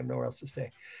to do when you have nowhere else to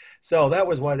stay? So that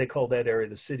was why they called that area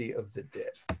the City of the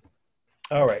Dead.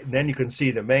 All right, and then you can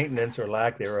see the maintenance or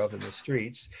lack thereof in the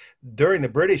streets. During the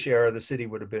British era, the city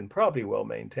would have been probably well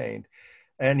maintained.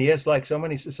 And yes, like so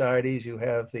many societies, you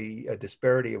have the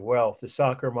disparity of wealth. The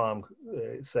soccer mom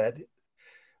said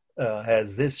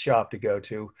has this shop to go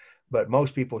to, but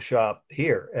most people shop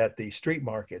here at the street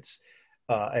markets.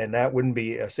 And that wouldn't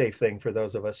be a safe thing for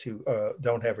those of us who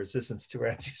don't have resistance to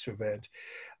Ramsay's revenge.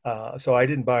 So I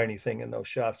didn't buy anything in those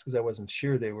shops because I wasn't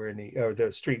sure they were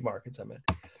the street markets, I meant.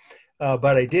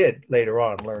 But I did later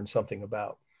on learn something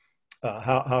about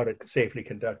how to safely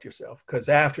conduct yourself. Because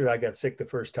after I got sick the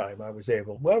first time, I was there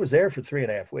for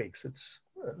 3.5 weeks. It's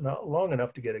not long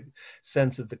enough to get a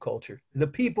sense of the culture. The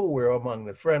people were among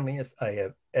the friendliest I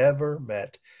have ever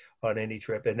met on any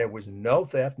trip. And there was no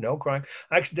theft, no crime.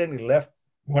 I accidentally left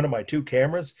one of my 2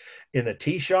 cameras in a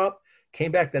tea shop.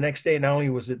 Came back the next day, not only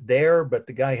was it there, but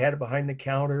the guy had it behind the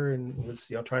counter and was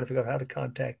trying to figure out how to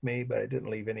contact me, but I didn't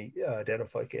leave any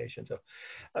identification. So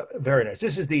very nice.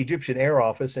 This is the Egyptian Air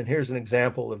Office, and here's an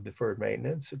example of deferred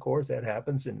maintenance. Of course, that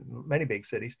happens in many big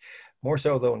cities, more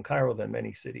so though in Cairo than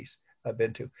many cities I've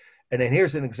been to. And then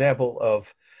here's an example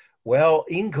of, well,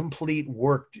 incomplete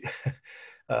work.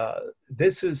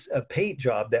 This is a paint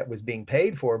job that was being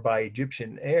paid for by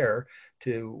Egyptian Air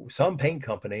to some paint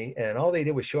company, and all they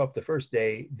did was show up the first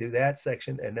day, do that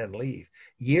section, and then leave.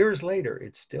 Years later,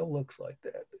 it still looks like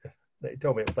that. They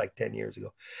told me it was like 10 years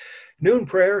ago. Noon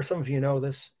prayer, some of you know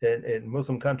this, in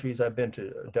Muslim countries, I've been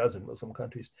to a dozen Muslim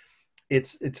countries.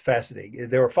 It's fascinating.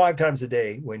 There are 5 times a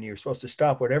day when you're supposed to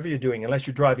stop whatever you're doing, unless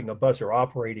you're driving a bus or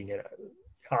operating in a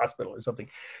hospital or something,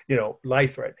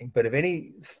 life-threatening. But if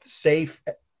any safe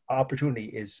opportunity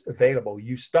is available,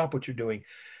 you stop what you're doing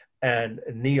and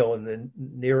kneel in the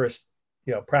nearest,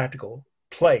 practical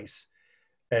place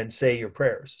and say your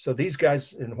prayers. So these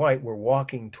guys in white were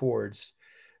walking towards,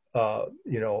 a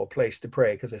place to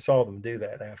pray, because I saw them do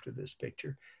that after this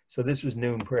picture. So this was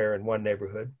noon prayer in one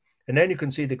neighborhood. And then you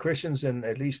can see the Christians, in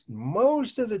at least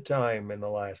most of the time in the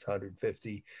last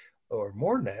 150 or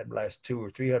more than that, last 200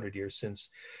 or 300 years since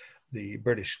the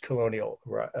British colonial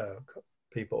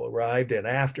people arrived, and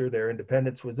after their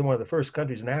independence, was one of the first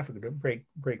countries in Africa to break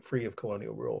free of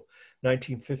colonial rule,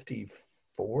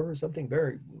 1954 or something,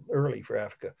 very early for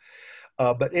Africa.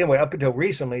 But anyway, up until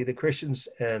recently, the Christians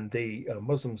and the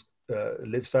Muslims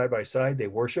lived side by side. They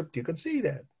worshiped. You can see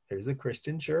that. There's a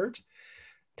Christian church.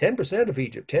 10% of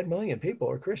Egypt, 10 million people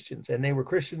are Christians, and they were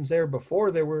Christians there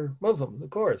before there were Muslims, of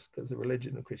course, because the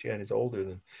religion of Christianity is older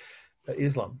than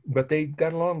Islam, but they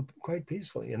got along quite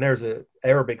peacefully. And there's a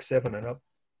Arabic 7-Up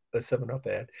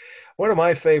ad. One of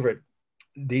my favorite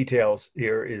details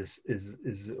here is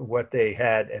what they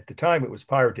had at the time. It was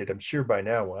pirated. I'm sure by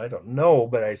now, well, I don't know,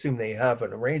 but I assume they have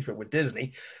an arrangement with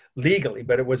Disney legally,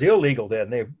 but it was illegal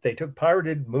then. They took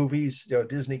pirated movies,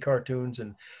 Disney cartoons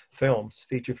and films,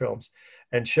 feature films,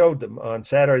 and showed them on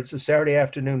Saturday. It's a Saturday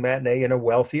afternoon matinee in a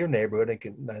wealthier neighborhood. I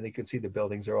think you can see the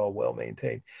buildings are all well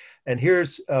maintained. And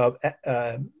here's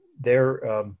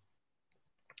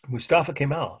Mustafa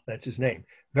Kemal, that's his name,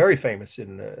 very famous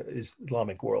in the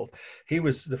Islamic world. He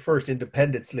was the first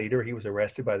independence leader. He was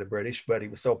arrested by the British, but he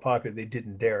was so popular they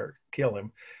didn't dare kill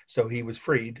him. So he was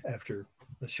freed after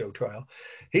the show trial.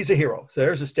 He's a hero. So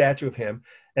there's a statue of him.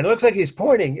 And it looks like he's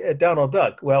pointing at Donald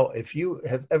Duck. Well, if you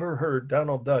have ever heard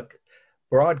Donald Duck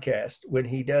broadcast, when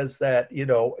he does that,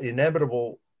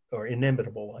 inimitable, I can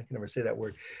never say that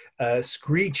word,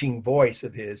 screeching voice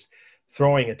of his,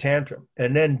 throwing a tantrum,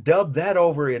 and then dub that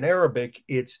over in Arabic,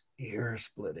 it's ear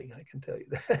splitting, I can tell you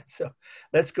that. So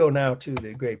let's go now to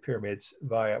the Great Pyramids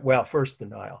first the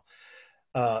Nile.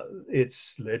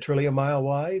 It's literally a mile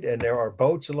wide, and there are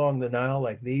boats along the Nile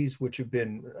like these, which have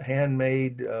been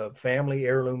handmade, family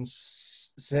heirlooms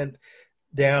sent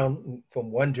down from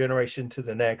one generation to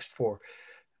the next for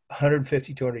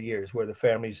 150, 200 years, where the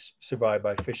families survive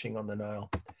by fishing on the Nile.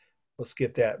 We'll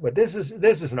skip that, but this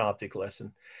is an optic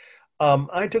lesson.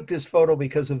 I took this photo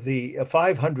because of the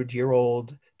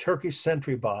 500-year-old Turkish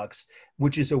sentry box,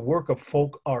 which is a work of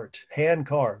folk art, hand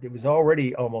carved. It was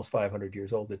already almost 500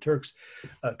 years old. The Turks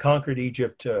conquered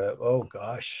Egypt,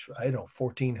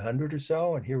 1400 or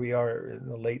so, and here we are in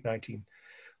the late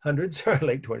 1900s, or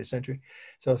late 20th century.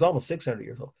 So it's almost 600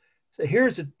 years old. So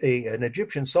here's an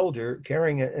Egyptian soldier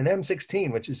carrying an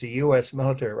M16, which is a U.S.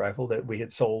 military rifle that we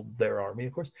had sold their army,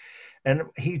 of course. And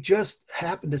he just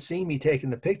happened to see me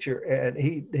taking the picture, and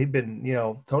he'd been,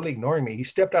 totally ignoring me. He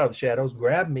stepped out of the shadows,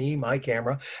 grabbed me, my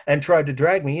camera, and tried to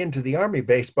drag me into the army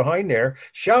base behind there,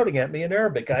 shouting at me in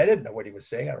Arabic. I didn't know what he was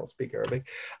saying. I don't speak Arabic.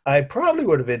 I probably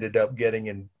would have ended up getting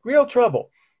in real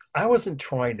trouble. I wasn't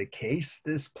trying to case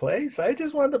this place. I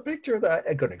just wanted a picture of that.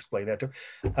 I couldn't explain that to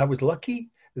him. I was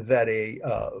lucky that a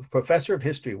professor of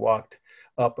history walked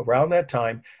up around that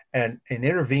time and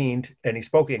intervened, and he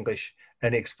spoke English,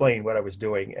 and he explained what I was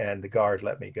doing, and the guard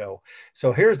let me go.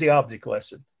 So here's the object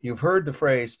lesson. You've heard the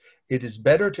phrase, it is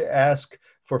better to ask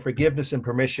for forgiveness and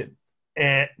permission.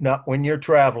 And not when you're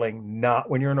traveling, not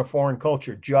when you're in a foreign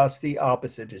culture. Just the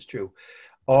opposite is true.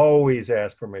 Always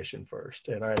ask permission first.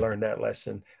 And I learned that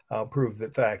lesson. I'll prove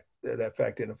that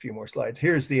fact in a few more slides.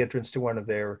 Here's the entrance to one of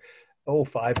their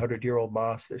 500-year-old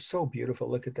mosques. They're so beautiful.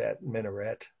 Look at that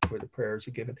minaret where the prayers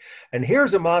are given. And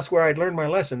here's a mosque where I'd learned my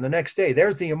lesson the next day.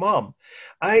 There's the imam.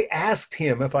 I asked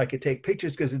him if I could take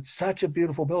pictures because it's such a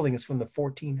beautiful building. It's from the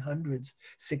 1400s,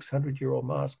 600-year-old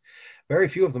mosque. Very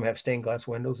few of them have stained glass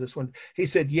windows. This one, he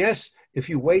said, yes, if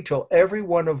you wait till every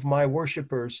one of my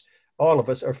worshipers, all of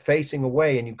us, are facing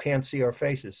away and you can't see our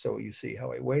faces. So you see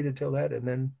how I waited till that, and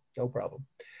then no problem.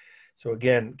 So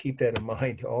again, keep that in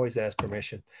mind. Always ask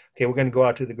permission. Okay, we're going to go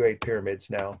out to the Great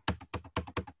Pyramids now.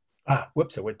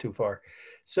 Whoops, I went too far.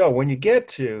 So when you get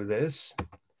to this,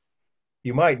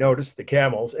 you might notice the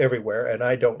camels everywhere, and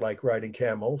I don't like riding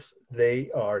camels.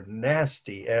 They are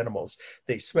nasty animals.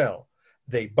 They smell,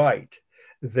 they bite,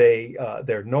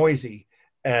 they're noisy,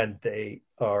 and they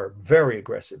are very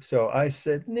aggressive. So I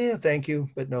said, nah, thank you,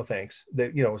 but no thanks.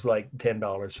 It was like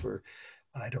 $10 for,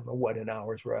 I don't know what, an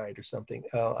hour's ride or something.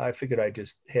 I figured I'd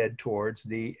just head towards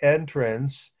the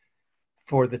entrance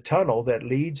for the tunnel that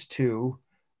leads to,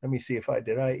 let me see if I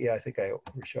think I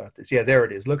overshot this. Yeah, there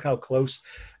it is. Look how close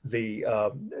the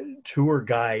tour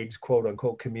guides, quote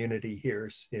unquote, community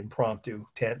here's impromptu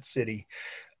tent city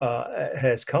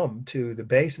has come to the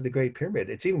base of the Great Pyramid.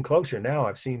 It's even closer now.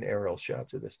 I've seen aerial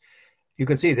shots of this. You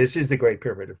can see this is the Great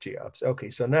Pyramid of Cheops. Okay,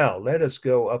 so now let us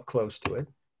go up close to it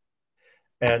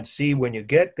and see. When you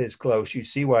get this close, you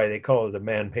see why they call it a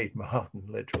man-made mountain,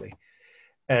 literally.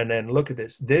 And then look at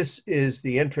this. This is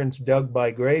the entrance dug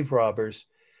by grave robbers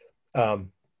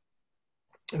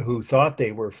who thought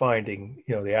they were finding,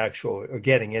 the actual, or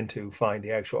getting in to find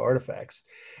the actual artifacts.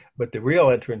 But the real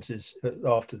entrance is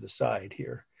off to the side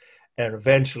here. And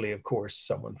eventually, of course,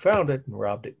 someone found it and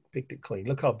robbed it, picked it clean.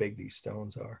 Look how big these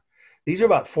stones are. These are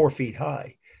about 4 feet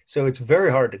high. So it's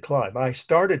very hard to climb. I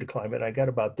started to climb it. I got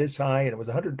about this high, and it was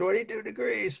 122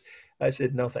 degrees. I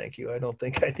said, no, thank you. I don't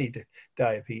think I need to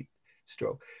die of heat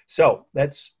stroke. So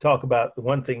let's talk about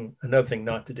another thing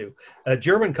not to do. A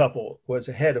German couple was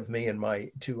ahead of me and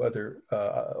my two other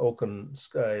Oakland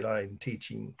Skyline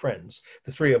teaching friends.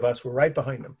 The three of us were right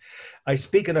behind them. I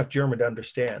speak enough German to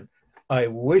understand. I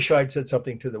wish I'd said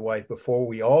something to the wife before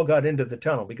we all got into the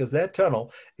tunnel, because that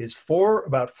tunnel is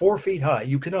about 4 feet high.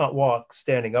 You cannot walk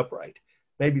standing upright,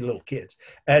 maybe little kids.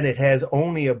 And it has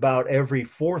only about every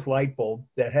fourth light bulb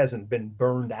that hasn't been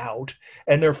burned out.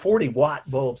 And they're 40-watt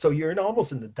bulbs. So you're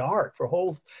almost in the dark for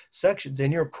whole sections,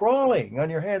 and you're crawling on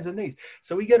your hands and knees.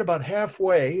 So we get about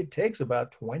halfway. It takes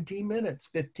about 20 minutes,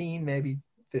 15, maybe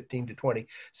 15 to 20,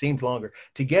 seems longer,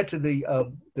 to get to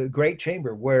the great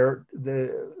chamber where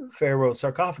the pharaoh's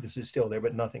sarcophagus is still there,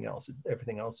 but nothing else.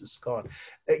 Everything else is gone,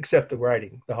 except the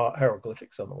writing, the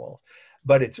hieroglyphics on the walls.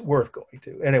 But it's worth going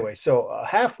to. Anyway, so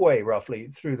halfway roughly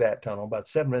through that tunnel, about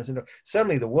 7 minutes into,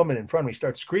 suddenly the woman in front of me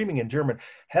starts screaming in German,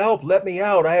 help, let me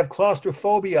out. I have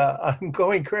claustrophobia. I'm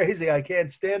going crazy. I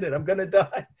can't stand it. I'm going to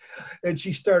die. And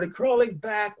she started crawling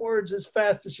backwards as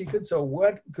fast as she could. So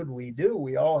what could we do?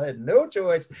 We all had no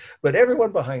choice, but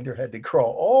everyone behind her had to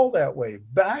crawl all that way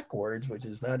backwards, which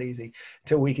is not easy,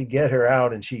 till we could get her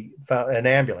out. And she found an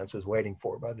ambulance was waiting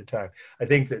for her by the time. I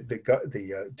think that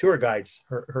the tour guides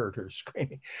heard her screaming.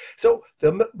 So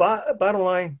the bottom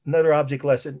line, another object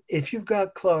lesson: if you've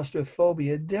got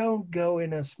claustrophobia, don't go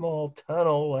in a small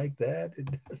tunnel like that. It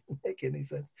doesn't make any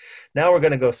sense. Now we're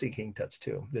going to go see King Tut's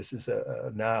tomb. This is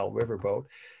a Nile riverboat,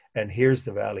 and here's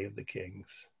the Valley of the Kings,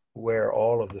 where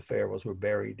all of the pharaohs were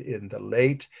buried in the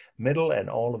late, middle, and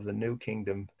all of the New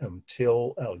Kingdom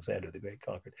until Alexander the Great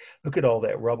conquered. Look at all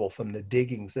that rubble from the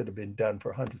diggings that have been done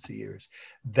for hundreds of years.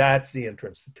 That's the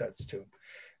entrance to Tut's tomb.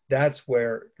 That's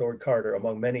where Lord Carter,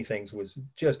 among many things, was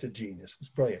just a genius, was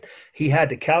brilliant. He had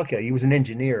to calculate. He was an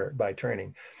engineer by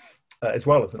training, as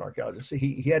well as an archaeologist. So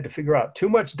he had to figure out too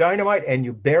much dynamite and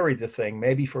you bury the thing,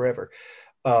 maybe forever.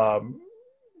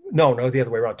 No, the other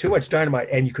way around. Too much dynamite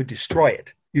and you could destroy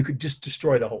it. You could just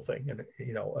destroy the whole thing, and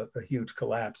a huge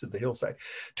collapse of the hillside.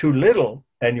 Too little,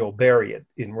 and you'll bury it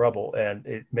in rubble, and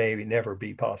it may never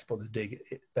be possible to dig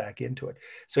it back into it.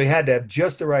 So he had to have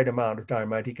just the right amount of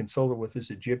dynamite. He consulted with his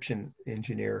Egyptian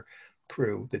engineer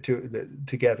crew,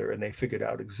 together, and they figured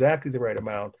out exactly the right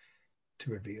amount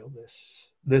to reveal this.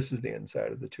 This is the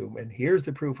inside of the tomb, and here's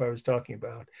the proof I was talking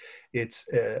about. It's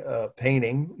a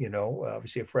painting,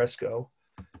 obviously a fresco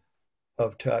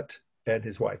of Tut and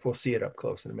his wife. We'll see it up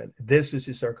close in a minute. This is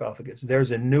his sarcophagus.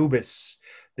 There's Anubis,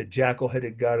 the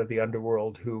jackal-headed god of the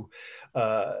underworld, who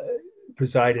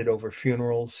presided over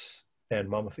funerals and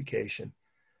mummification.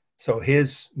 So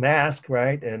his mask,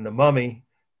 right, and the mummy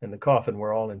and the coffin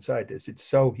were all inside this. It's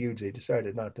so huge they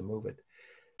decided not to move it.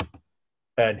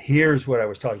 And here's what I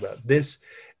was talking about. This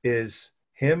is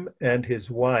him and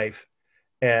his wife,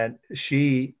 and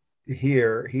he's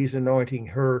anointing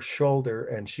her shoulder,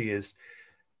 and she is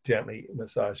gently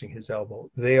massaging his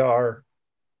elbow. They are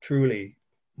truly,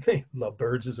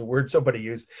 lovebirds is a word somebody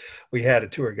used. We had a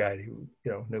tour guide who,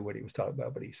 knew what he was talking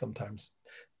about, but he sometimes,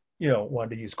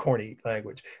 wanted to use corny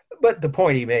language. But the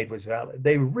point he made was valid.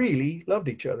 They really loved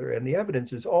each other, and the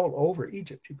evidence is all over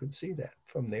Egypt. You can see that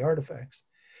from the artifacts.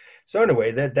 So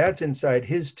anyway, that's inside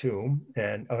his tomb,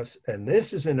 and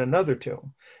this is in another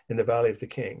tomb in the Valley of the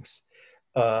Kings.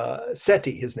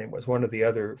 Seti, his name was, one of the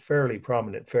other fairly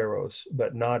prominent pharaohs,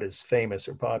 but not as famous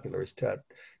or popular as Tut,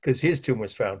 because his tomb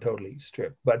was found totally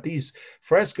stripped. But these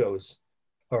frescoes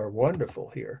are wonderful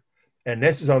here. And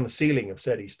this is on the ceiling of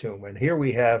Seti's tomb. And here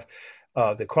we have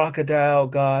the crocodile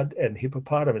god and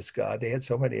hippopotamus god. They had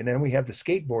so many. And then we have the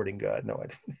skateboarding god. No,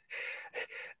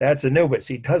 that's Anubis.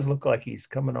 He does look like he's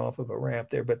coming off of a ramp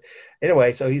there. But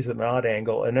anyway, so he's an odd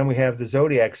angle. And then we have the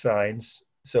zodiac signs.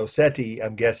 So Seti,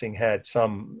 I'm guessing, had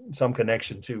some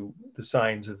connection to the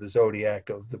signs of the zodiac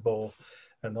of the bull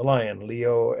and the lion,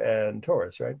 Leo and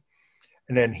Taurus, right?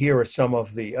 And then here are some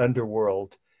of the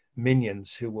underworld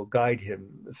minions who will guide him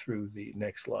through the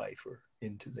next life or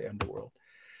into the underworld.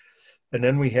 And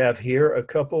then we have here a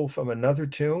couple from another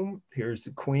tomb. Here's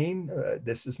the queen.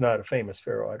 This is not a famous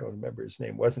pharaoh. I don't remember his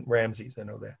name. It wasn't Ramses, I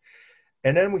know that.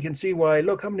 And then we can see why.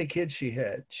 Look how many kids she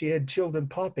had. She had children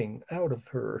popping out of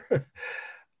her,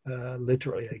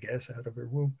 literally, I guess, out of her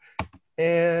womb.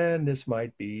 And this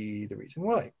might be the reason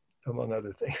why, among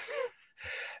other things.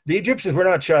 The Egyptians were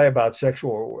not shy about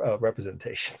sexual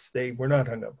representations. They were not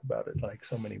hung up about it like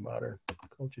so many modern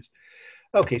cultures.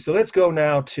 Okay, so let's go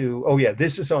now to,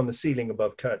 this is on the ceiling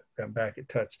above Tut. I'm back at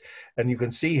Tut's. And you can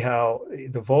see how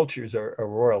the vultures are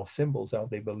royal symbols, how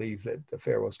they believe that the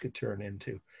pharaohs could turn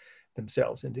into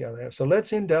themselves into the other half. So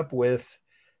let's end up with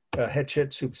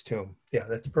Hatshepsut's tomb. Yeah,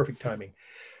 that's perfect timing.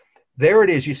 There it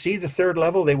is. You see the third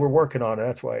level they were working on.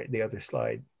 That's why the other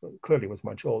slide clearly was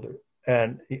much older.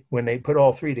 And when they put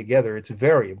all three together, it's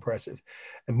very impressive.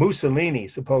 And Mussolini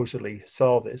supposedly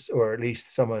saw this, or at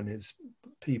least some of his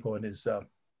people in his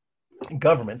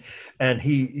government, and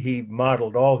he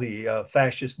modeled all the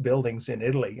fascist buildings in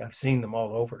Italy. I've seen them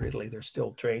all over Italy. There's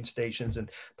still train stations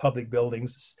and public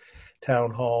buildings,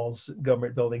 town halls,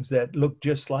 government buildings that look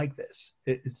just like this.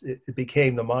 It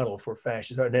became the model for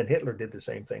fascism. And then Hitler did the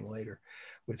same thing later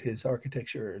with his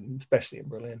architecture, and especially in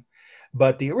Berlin.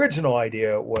 But the original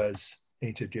idea was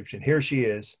ancient Egyptian. Here she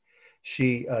is.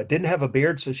 She didn't have a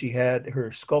beard, so she had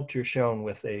her sculpture shown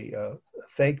with a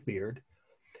fake beard.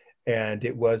 And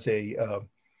it was a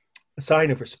sign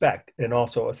of respect and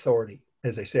also authority.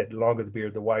 As I said, the longer the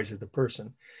beard, the wiser the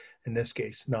person. In this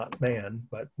case, not man,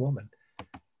 but woman.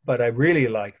 But I really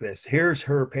like this. Here's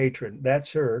her patron.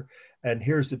 That's her. And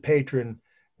here's the patron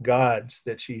gods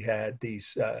that she had.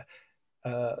 These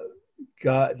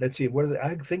let's see, what are they?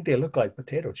 I think they look like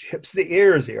potato chips. The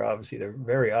ears here, obviously, they're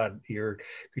very odd eared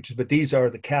creatures, but these are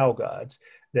the cow gods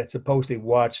that supposedly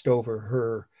watched over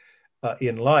her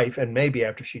in life and maybe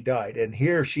after she died. And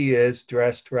here she is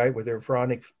dressed, right, with her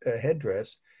pharaonic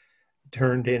headdress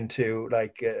turned into,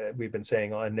 like we've been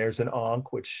saying, and there's an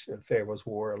ankh, which pharaohs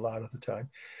wore a lot of the time,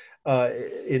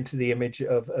 into the image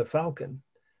of a falcon,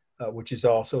 which is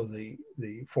also the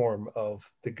form of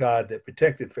the god that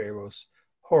protected pharaohs,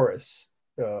 Horus,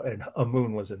 and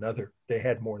Amun was another. They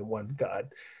had more than one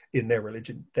god in their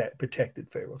religion that protected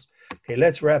pharaohs. Okay,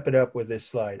 let's wrap it up with this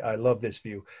slide. I love this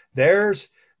view. There's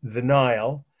the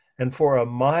Nile, and for a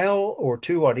mile or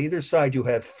two on either side, you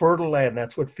have fertile land.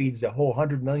 That's what feeds the whole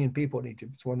 100 million people in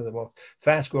Egypt. It's one of the most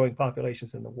fast-growing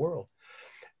populations in the world.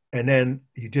 And then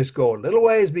you just go a little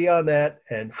ways beyond that,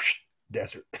 and whoosh,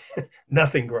 desert.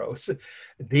 Nothing grows.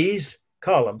 These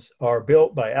columns are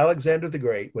built by Alexander the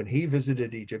Great when he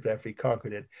visited Egypt after he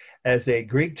conquered it as a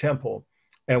Greek temple.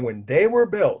 And when they were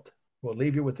built, we'll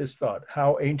leave you with this thought: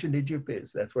 how ancient Egypt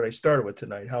is. That's what I started with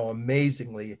tonight. How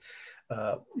amazingly,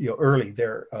 early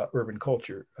their urban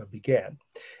culture began.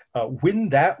 When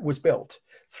that was built,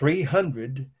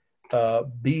 300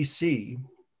 BC,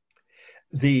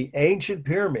 the ancient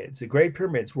pyramids, the Great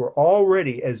Pyramids, were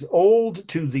already as old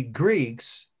to the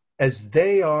Greeks as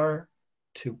they are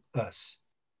to us.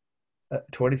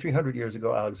 2,300 years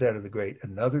ago, Alexander the Great.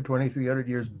 Another 2,300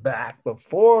 years back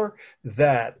before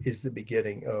that is the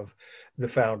beginning of the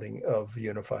founding of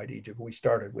unified Egypt. We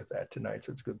started with that tonight,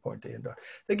 so it's a good point to end on.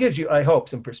 That gives you, I hope,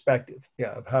 some perspective,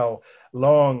 of how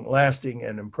long-lasting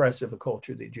and impressive a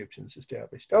culture the Egyptians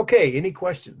established. Okay, any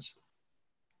questions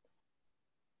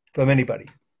from anybody?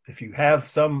 If you have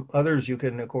some others, you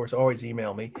can, of course, always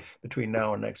email me between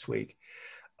now and next week.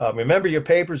 Remember, your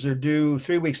papers are due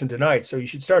 3 weeks from tonight, so you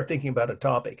should start thinking about a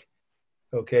topic,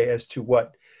 okay, as to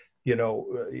what,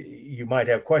 you might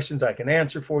have questions I can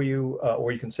answer for you,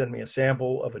 or you can send me a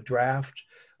sample of a draft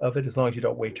of it, as long as you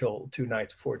don't wait till 2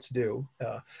 nights before it's due.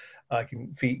 I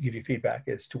can give you feedback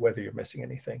as to whether you're missing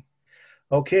anything.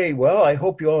 Okay, well, I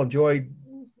hope you all enjoyed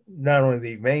not only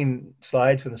the main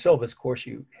slides from the syllabus. Of course,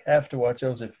 you have to watch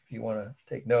those if you want to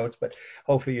take notes, but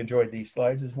hopefully you enjoyed these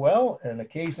slides as well. And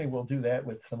occasionally we'll do that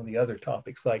with some of the other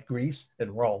topics like Greece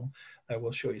and Rome. I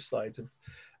will show you slides of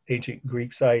ancient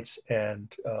Greek sites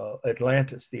and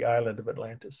Atlantis, the island of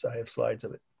Atlantis. I have slides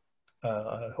of it.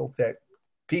 I hope that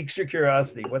piques your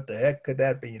curiosity. What the heck could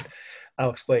that be?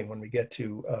 I'll explain when we get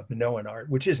to Minoan art,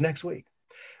 which is next week.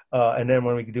 And then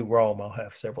when we do Rome, I'll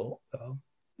have several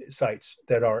sites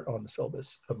that aren't on the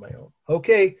syllabus of my own.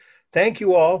 Okay, thank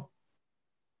you all.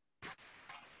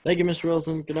 Thank you, Mr.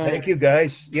 Wilson. Good night. Thank you,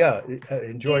 guys. Yeah,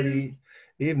 enjoy the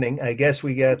evening. I guess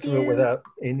we got through it without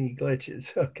any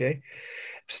glitches. Okay,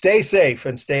 stay safe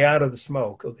and stay out of the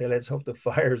smoke. Okay, let's hope the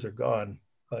fires are gone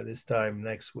by this time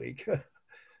next week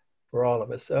for all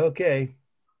of us. Okay.